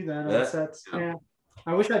should do that on sets. Yeah.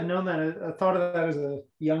 I wish I'd known that. I thought of that as a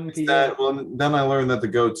young PA. Well, then I learned that the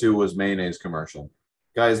go-to was mayonnaise commercial.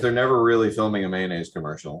 Guys, they're never really filming a mayonnaise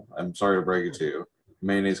commercial. I'm sorry to break it to you.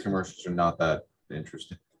 Mayonnaise commercials are not that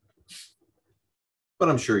interesting. But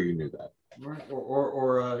I'm sure you knew that.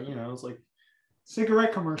 Or it's like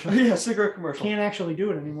cigarette commercial. Yeah, cigarette commercial. Can't actually do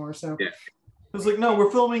it anymore. So yeah. It's like, no, we're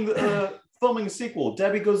filming a sequel.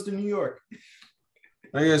 Debbie Goes to New York.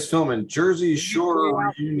 Are you guys filming Jersey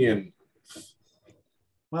Shore Reunion?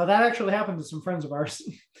 Well, that actually happened to some friends of ours.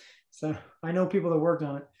 So I know people that worked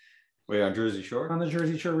on it. Wait, on Jersey Shore? On the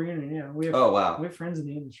Jersey Shore Reunion, yeah. We have, wow. We have friends in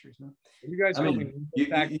the industry. So. You guys,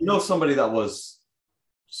 you know somebody that was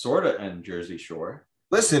sort of in Jersey Shore.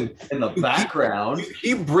 Listen, in the background. You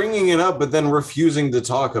keep bringing it up, but then refusing to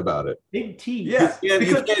talk about it. Big T. Yeah,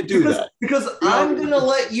 you can't do that. Because I'm going to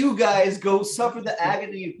let you guys go suffer the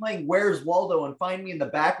agony of playing Where's Waldo and find me in the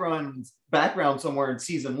background somewhere in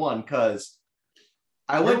season 1, because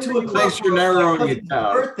I went to a club for my cousin's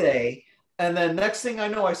birthday, and then next thing I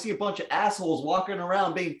know, I see a bunch of assholes walking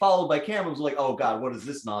around being followed by cameras. Like, oh God, what is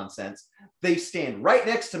this nonsense? They stand right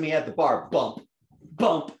next to me at the bar. Bump,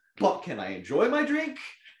 bump, bump. Can I enjoy my drink?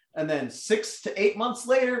 And then 6 to 8 months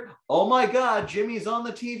later, oh my God, Jimmy's on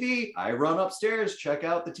the TV. I run upstairs, check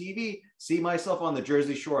out the TV, see myself on the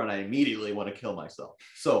Jersey Shore, and I immediately want to kill myself.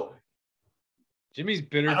 So Jimmy's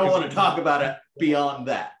bitter. I don't want to talk about it beyond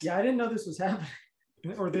that. Yeah, I didn't know this was happening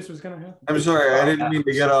or this was going to happen. I'm sorry, I didn't mean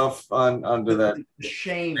to get off onto that.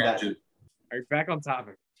 Shame that. Are you back on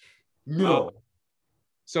topic? No.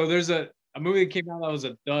 So there's a movie that came out that was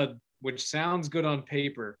a dud, which sounds good on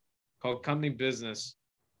paper, called Company Business.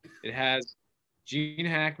 It has Gene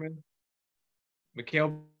Hackman,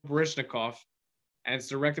 Mikhail Baryshnikov, and it's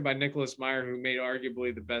directed by Nicholas Meyer, who made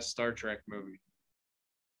arguably the best Star Trek movie.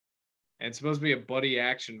 And it's supposed to be a buddy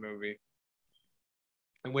action movie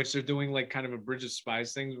in which they're doing like kind of a Bridge of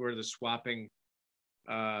Spies thing where they're swapping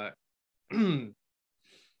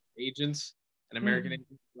agents, an American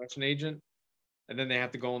agent, Russian agent, and then they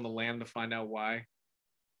have to go on the lam to find out why.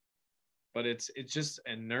 But it's just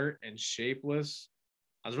inert and shapeless.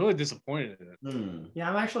 I was really disappointed in it. Yeah,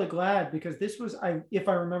 I'm actually glad because this was, if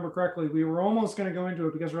I remember correctly, we were almost going to go into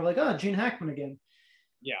it because we're like, oh, Gene Hackman again.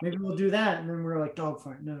 Yeah. Maybe we'll do that. And then we're like,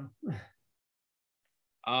 dogfight. No.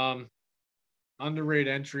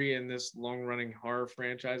 Underrated entry in this long-running horror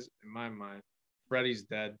franchise, in my mind. Freddy's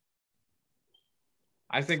dead.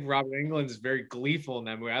 I think Robert Englund is very gleeful in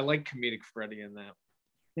that movie. I like comedic Freddy in that.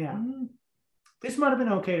 Yeah. This might have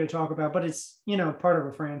been okay to talk about, but it's, part of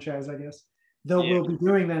a franchise, I guess. Though we'll be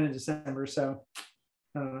doing that in December, so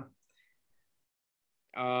I don't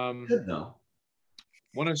know. Good though.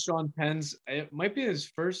 One of Sean Penn's, it might be his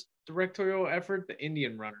first directorial effort, The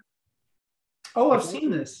Indian Runner. Oh, I've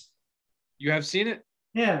seen this. You have seen it?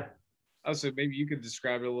 Yeah. Oh, so maybe you could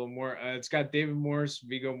describe it a little more. It's got David Morse,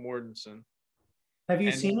 Viggo Mortensen. Have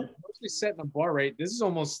you seen it? Mostly set in a bar, right? This is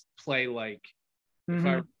almost play-like.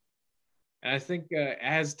 And I think it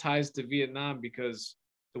has ties to Vietnam because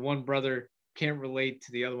the one brother can't relate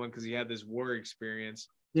to the other one because he had this war experience.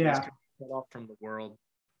 So he's kind of cut off from the world.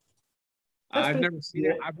 I've never seen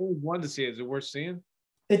it. I've always wanted to see it. Is it worth seeing?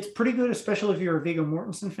 It's pretty good, especially if you're a Viggo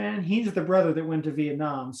Mortensen fan. He's the brother that went to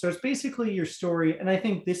Vietnam. So it's basically your story. And I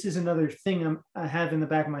think this is another thing I have in the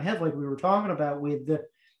back of my head, like we were talking about with the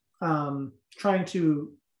trying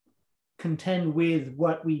to contend with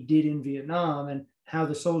what we did in Vietnam and how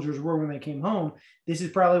the soldiers were when they came home. This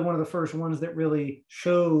is probably one of the first ones that really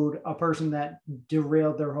showed a person that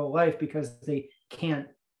derailed their whole life because they can't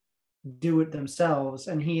do it themselves.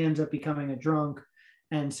 And he ends up becoming a drunk.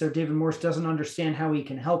 And so David Morse doesn't understand how he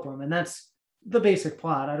can help him. And that's the basic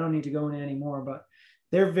plot. I don't need to go into any more, but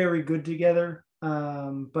they're very good together.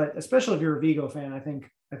 But especially if you're a Viggo fan, I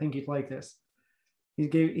think you'd like this. He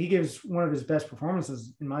gives one of his best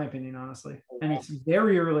performances, in my opinion, honestly. And it's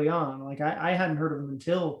very early on. Like I hadn't heard of him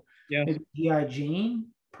until G.I. Jane,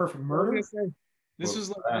 Perfect Murder. This was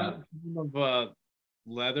like of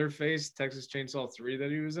Leatherface, Texas Chainsaw 3 that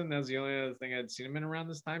he was in. That was the only other thing I'd seen him in around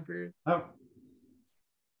this time period. Oh.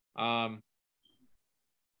 A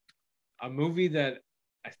movie that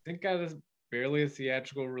I think got barely a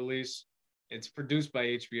theatrical release. It's produced by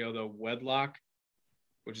HBO, though, Wedlock,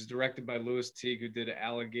 which is directed by Louis Teague, who did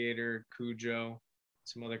Alligator, Cujo,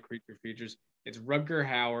 some other creature features. It's Rutger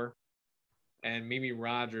Hauer and Mimi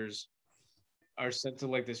Rogers are sent to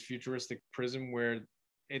like this futuristic prison where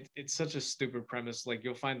it's such a stupid premise. Like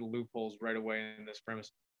you'll find the loopholes right away in this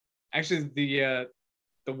premise. Actually, the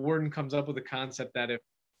warden comes up with a concept that if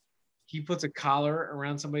he puts a collar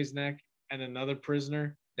around somebody's neck and another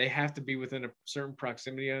prisoner, they have to be within a certain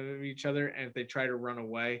proximity of each other. And if they try to run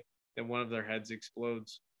away, then one of their heads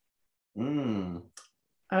explodes. I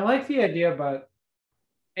like the idea, but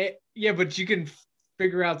but you can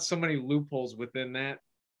figure out so many loopholes within that.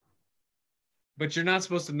 But you're not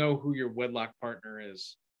supposed to know who your wedlock partner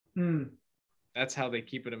is. That's how they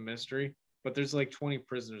keep it a mystery. But there's like 20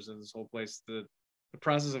 prisoners in this whole place. The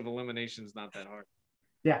process of elimination is not that hard.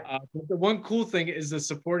 Yeah. But the one cool thing is the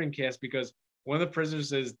supporting cast because one of the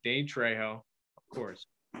prisoners is Dane Trejo, of course.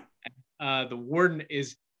 The warden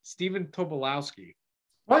is Stephen Tobolowsky.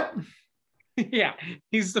 What? Yeah,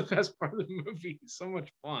 he's the best part of the movie. He's so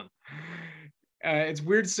much fun. It's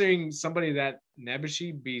weird seeing somebody that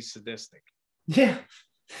nebbishy be sadistic. Yeah.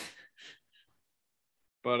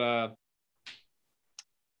 But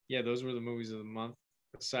those were the movies of the month.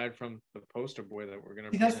 Aside from the poster boy that we're gonna.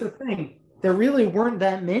 That's the thing. There really weren't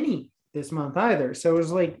that many this month either. So it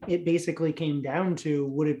was like it basically came down to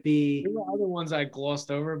would it be? There were other ones I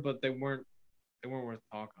glossed over, but they weren't worth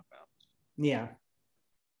talking about. Yeah,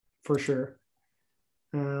 for sure.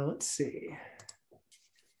 Let's see.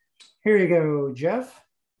 Here you go, Jeff.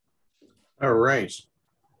 All right.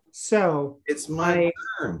 So it's my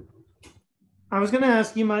turn. I was gonna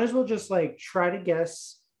ask you. Might as well just like try to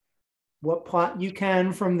guess what plot you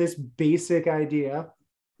can from this basic idea.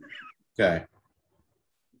 Okay.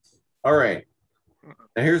 All right.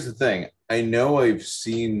 Now here's the thing. I know I've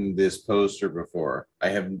seen this poster before.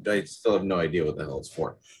 I still have no idea what the hell it's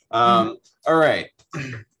for. All right.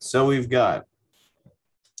 So we've got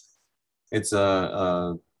it's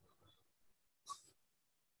a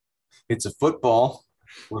football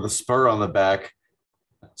with a spur on the back,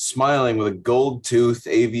 smiling with a gold tooth,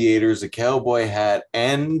 aviators, a cowboy hat,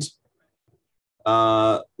 and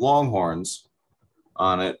longhorns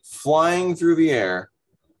on it, flying through the air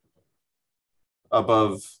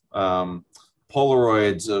above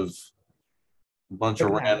Polaroids of a bunch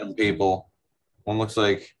of random people. One looks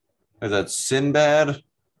like, is that Sinbad?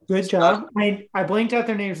 Good job. I blanked out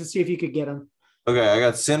their names to see if you could get them. Okay, I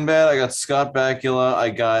got Sinbad, I got Scott Bakula, I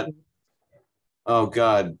got, oh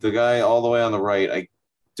God, the guy all the way on the right. I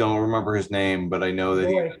don't remember his name, but I know that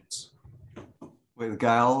he was. Wait, the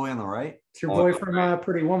guy all the way on the right? It's your boy from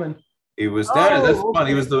Pretty Woman. He was that. That's fun.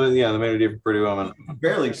 He was the man who did Pretty Woman. I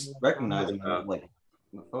barely recognize him like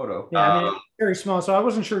in the photo. Yeah, I mean, it's very small, so I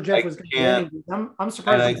wasn't sure Jeff was going to get any. I'm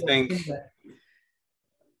surprised. And I think,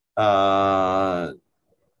 oh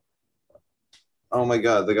my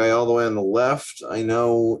God, the guy all the way on the left, I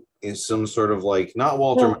know is some sort of like, not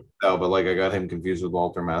Walter Matthau, but like I got him confused with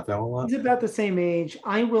Walter Matthau a lot. He's about the same age.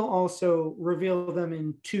 I will also reveal them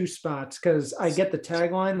in two spots because I get the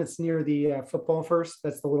tagline that's near the football first.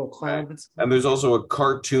 That's the little cloud. Right. And there's also a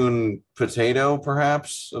cartoon potato,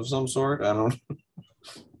 perhaps, of some sort. I don't know.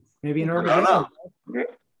 Maybe an I urban. don't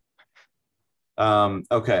know.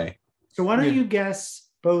 Okay. So why don't you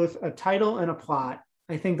guess both a title and a plot?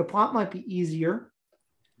 I think the plot might be easier.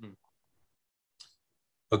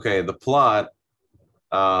 Okay, the plot.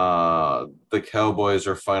 The Cowboys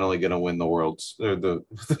are finally going to win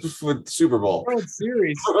the Super Bowl. World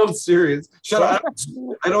Series. World Series. Shut up.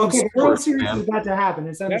 I don't. Okay, sports, World Series man. is about to happen.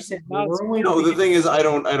 It's understandable. No, the thing is, I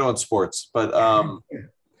don't sports, but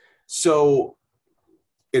so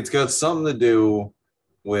it's got something to do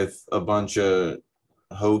with a bunch of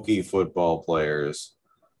hokey football players.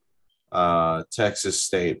 Texas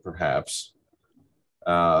State, perhaps.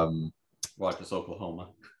 Watch this,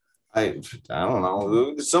 Oklahoma. I don't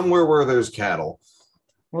know, somewhere where there's cattle.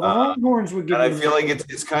 Well, the Longhorns would give. And I feel like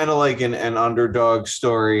it's kind of like an underdog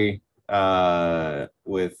story with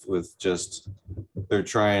just they're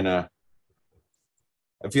trying to.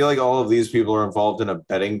 I feel like all of these people are involved in a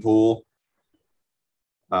betting pool,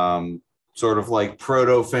 sort of like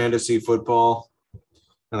proto fantasy football,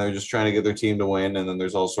 and they're just trying to get their team to win. And then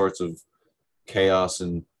there's all sorts of chaos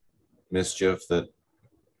and mischief that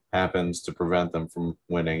happens to prevent them from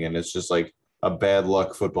winning, and it's just like a bad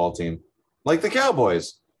luck football team, like the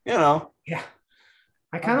Cowboys. Yeah,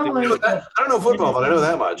 I kind of like. I don't know football, but I know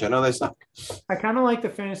that much. I know they suck. I kind of like the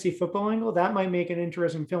fantasy football angle. That might make an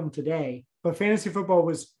interesting film today. But fantasy football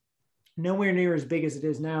was nowhere near as big as it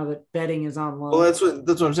is now that betting is online. Well, that's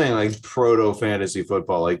what I'm saying. Like proto fantasy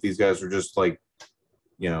football. Like these guys were just like,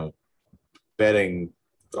 betting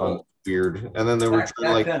on weird, and then they were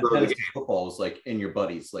trying to like football was like in your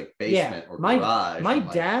buddy's like basement or garage. My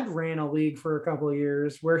dad ran a league for a couple of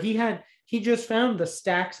years where he just found the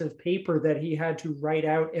stacks of paper that he had to write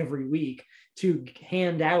out every week to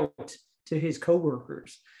hand out to his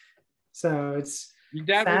coworkers. So it's your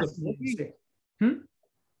dad was a bookie.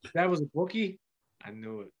 That was a bookie. I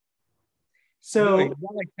knew it. So he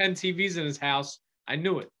got like 10 TVs in his house. I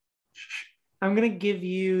knew it. I'm going to give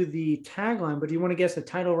you the tagline, but do you want to guess the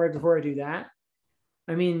title right before I do that?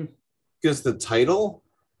 I mean, guess the title?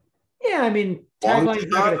 Yeah, I mean,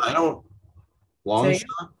 tagline. I don't.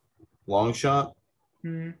 Long shot.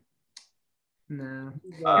 No. Here,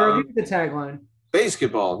 give me the tagline.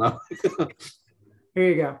 Basketball. No. Here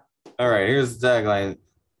you go. All right. Here's the tagline.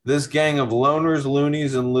 This gang of loners,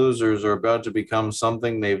 loonies, and losers are about to become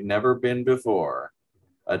something they've never been before.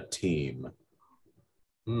 A team.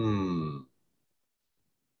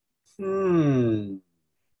 The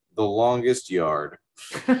Longest Yard.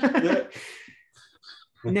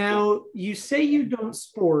 Now, you say you don't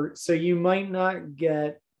sport, so you might not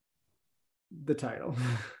get the title.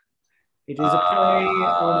 It is a play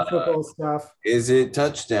on football stuff. Is it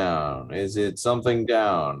touchdown? Is it something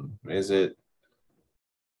down? Is it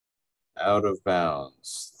out of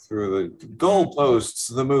bounds? Through the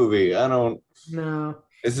goalposts, the movie. I don't know.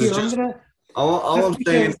 This is just all I'm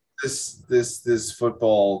saying. This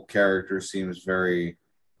football character seems very.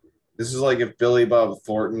 This is like if Billy Bob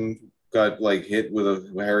Thornton got like hit with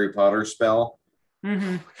a Harry Potter spell.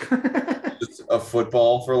 Just a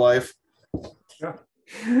football for life.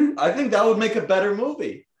 I think that would make a better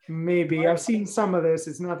movie. Maybe I've seen some of this.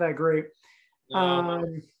 It's not that great. All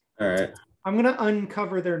All right. I'm going to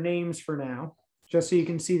uncover their names for now, just so you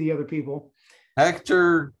can see the other people.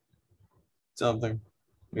 Hector something.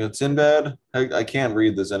 We got Sinbad. I can't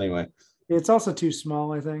read this anyway. It's also too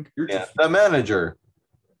small, I think. Yeah, the manager.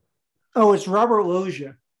 Oh, it's Robert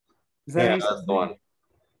Loggia. Is that Yeah, how you say that's his the name? one.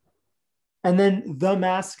 And then the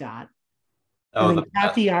mascot. Oh, And then the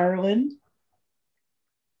Kathy Ireland.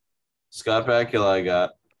 Scott Bakula I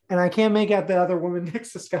got. And I can't make out the other woman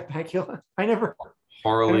next to Scott Bakula. I never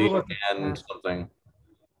Harley looked at and that. something.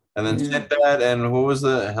 And then Yeah. Sinbad and who was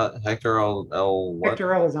the Hector L what? Hector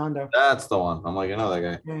Elizondo. That's the one. I'm like, I know that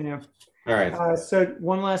guy. Yeah. All right. So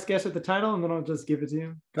one last guess at the title, and then I'll just give it to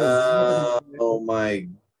you. 'Cause Oh my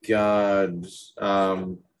God.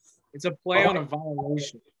 It's a play on a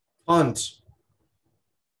violation. Punt.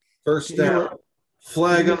 First You down. were-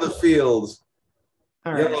 Flag on the field.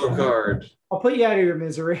 all right. Yellow card. I'll put you out of your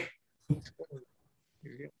misery.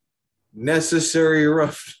 Necessary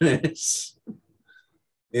Roughness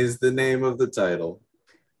is the name of the title.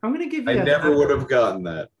 I'm gonna give you. I never would have gotten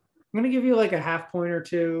that. I'm gonna give you like a half point or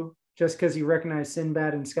two, just because you recognize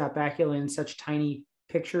Sinbad and Scott Bakula in such tiny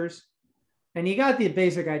pictures, and you got the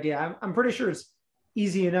basic idea. I'm pretty sure it's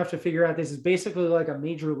easy enough to figure out. This is basically like a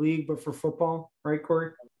major league, but for football, right,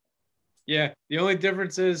 Corey? Yeah. The only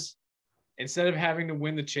difference is instead of having to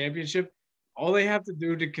win the championship, all they have to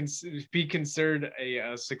do to be considered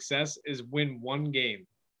a success is win one game.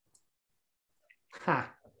 Ha,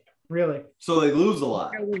 really? So they lose a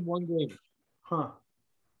lot. They gotta win one game. Huh.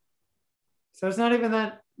 So it's not even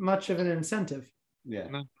that much of an incentive. Yeah.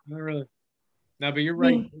 No, not really. No, but you're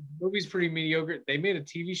right. The movie's pretty mediocre. They made a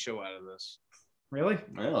TV show out of this. Really?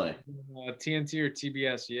 Really? TNT or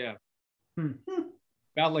TBS, yeah. Hmm.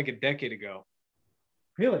 About like a decade ago.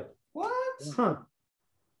 Really? What? Huh.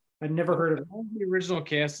 I'd never heard of it. All the original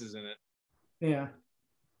cast is in it. Yeah.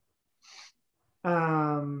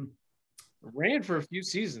 It ran for a few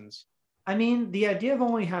seasons. I mean, the idea of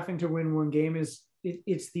only having to win one game is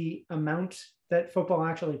it's the amount that football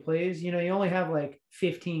actually plays. You know, you only have like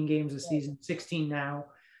 15 games a season, 16 now,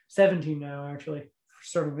 17 now, actually,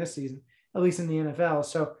 starting this season, at least in the NFL.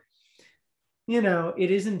 So, you know,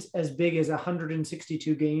 it isn't as big as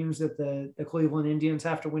 162 games that the Cleveland Indians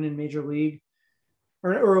have to win in Major League,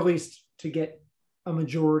 or at least to get a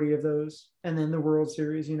majority of those, and then the World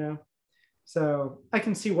Series, you know. So I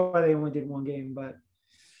can see why they only did one game, but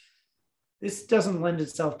this doesn't lend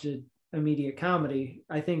itself to immediate comedy.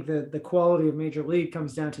 I think that the quality of Major League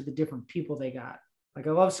comes down to the different people they got. Like,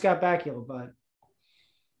 I love Scott Bakula, but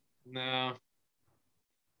No.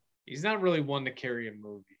 He's not really one to carry a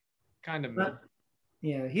movie. Kind of.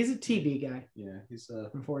 yeah, he's a TV guy, Yeah, he's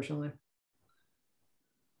unfortunately.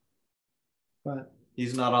 But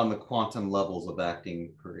not on the quantum levels of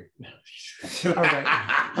acting career. all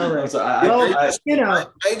right. So Well, you know,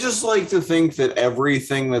 I just like to think that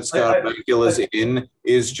everything that Scott Bakula's in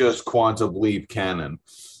is just Quantum Leap canon.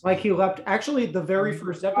 like he leapt. Actually, the very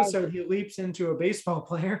first episode, he leaps into a baseball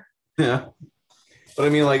player. Yeah. But I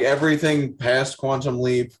mean, like everything past Quantum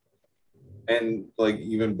Leap and like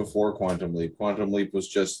even before Quantum Leap was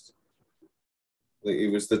just,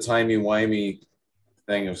 it was the timey-wimey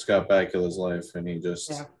thing of Scott Bakula's life. And he just,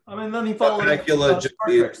 Yeah. I mean, then he Scott followed Bakula just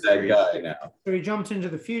is that guy now. So he jumped into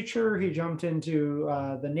the future. He jumped into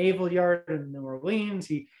the naval yard in New Orleans.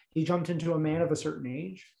 He jumped into a man of a certain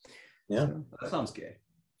age. Yeah. That sounds gay.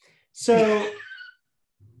 So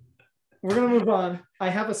we're going to move on. I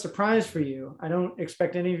have a surprise for you. I don't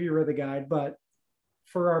expect any of you read the guide, but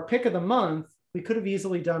for our pick of the month, we could have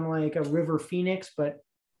easily done like a River Phoenix, but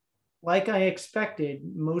like I expected,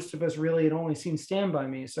 most of us really had only seen Stand By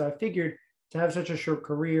Me. So I figured to have such a short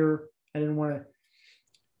career, I didn't want to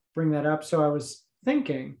bring that up. So I was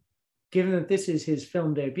thinking, given that this is his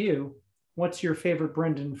film debut, what's your favorite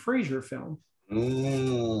Brendan Fraser film?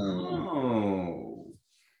 Oh.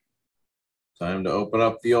 Time to open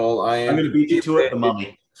up the old IMDb. I'm going to beat you to it, The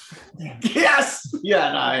Mummy. Yes!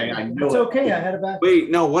 Yeah, no, I know It's it. okay. I had it back. Wait,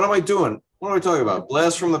 no, what am I doing? What am I talking about?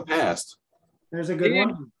 Blast from the Past. There's a good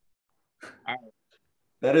one.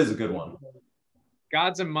 That is a good one.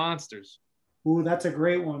 Gods and Monsters. Ooh, that's a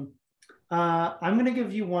great one. I'm going to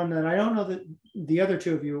give you one that I don't know that the other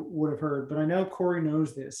two of you would have heard, but I know Corey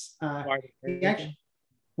knows this. Quiet He American. actually,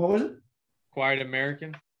 what was it? Quiet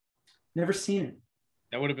American. Never seen it.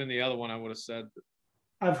 That would have been the other one I would have said.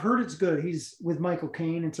 I've heard it's good. He's with Michael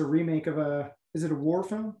Caine. It's a remake of is it a war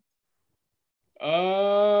film?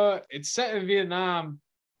 It's set in Vietnam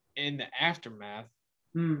in the aftermath.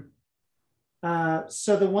 So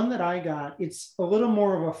the one that I got, it's a little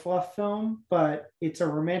more of a fluff film, but it's a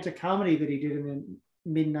romantic comedy that he did in the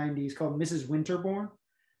mid-90s called Mrs. Winterbourne.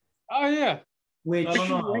 Oh yeah. which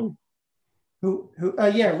No.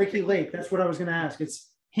 yeah, Ricky Lake. That's what I was going to ask. It's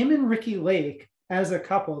him and Ricky Lake as a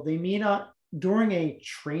couple. They meet up during a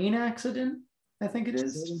train accident, I think it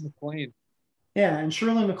is. Shirley MacLaine. Yeah, and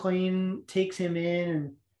Shirley MacLaine takes him in.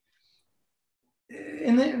 And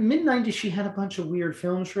in the mid 90s, she had a bunch of weird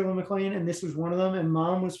films, Shirley MacLaine, and this was one of them. And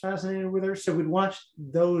Mom was fascinated with her. So we'd watch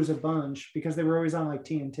those a bunch because they were always on like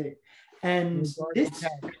TNT. And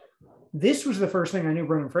this was the first thing I knew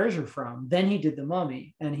Brendan Fraser from. Then he did The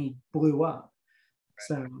Mummy and he blew up.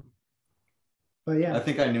 So, but yeah. I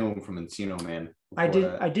think I knew him from Encino Man. I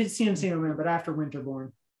did see Encino Man, but after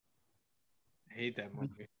Winterborn. I hate that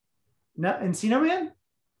movie. No, Encino Man?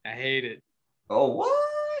 I hate it. Oh, what?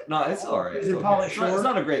 No, it's all right. Is it okay. Pauly It's Shore?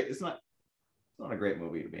 not a great. It's not a great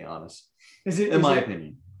movie, to be honest. In my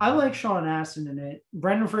opinion. I like Sean Astin in it.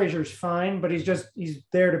 Brendan Fraser's fine, but he's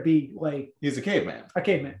there to be like He's a caveman. a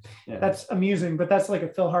caveman. Yeah. That's amusing, but that's like a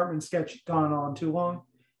Phil Hartman sketch gone on too long.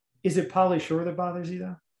 Is it Pauly Shore that bothers you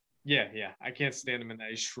though? Yeah. I can't stand him in that.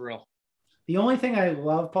 He's shrill. The only thing I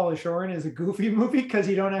love Pauly Shore in is a Goofy movie because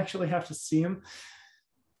you don't actually have to see him.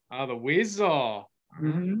 Oh, the Weasel.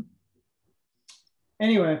 Mm-hmm.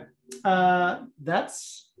 Anyway,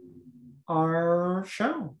 that's our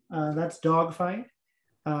show. That's Dogfight.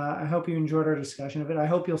 I hope you enjoyed our discussion of it. I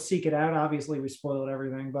hope you'll seek it out. Obviously, we spoiled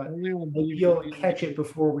everything, but you'll catch it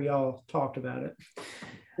before we all talked about it.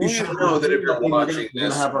 You should know that if you're watching We're gonna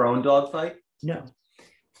this, have our own dogfight. No.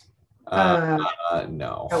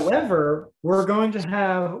 no. However, we're going to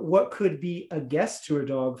have what could be a guest to a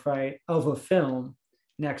dogfight of a film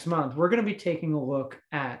next month. We're going to be taking a look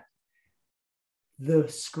at the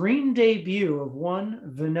screen debut of one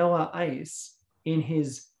Vanilla Ice in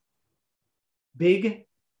his big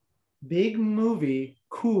movie,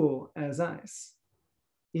 Cool as Ice.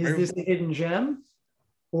 Is this a hidden gem?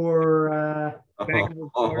 Or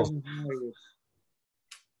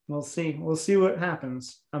we'll see. We'll see what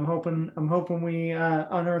happens. I'm hoping we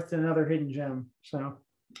unearthed another hidden gem. So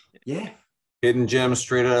Yeah. Hidden gem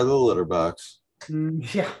straight out of the litter box.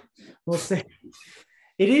 yeah, we'll see.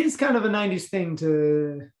 It is kind of a 90s thing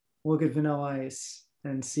to look at Vanilla Ice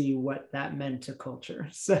and see what that meant to culture.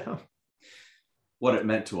 So What it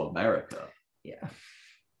meant to America. yeah.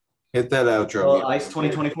 Hit that outro. Well, Ice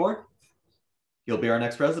 2024. He'll be our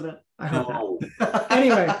next president. I hope that. No.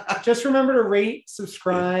 Anyway, just remember to rate,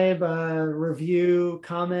 subscribe, review,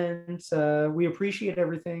 comment. We appreciate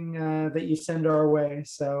everything that you send our way.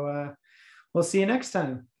 So we'll see you next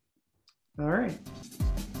time. All right.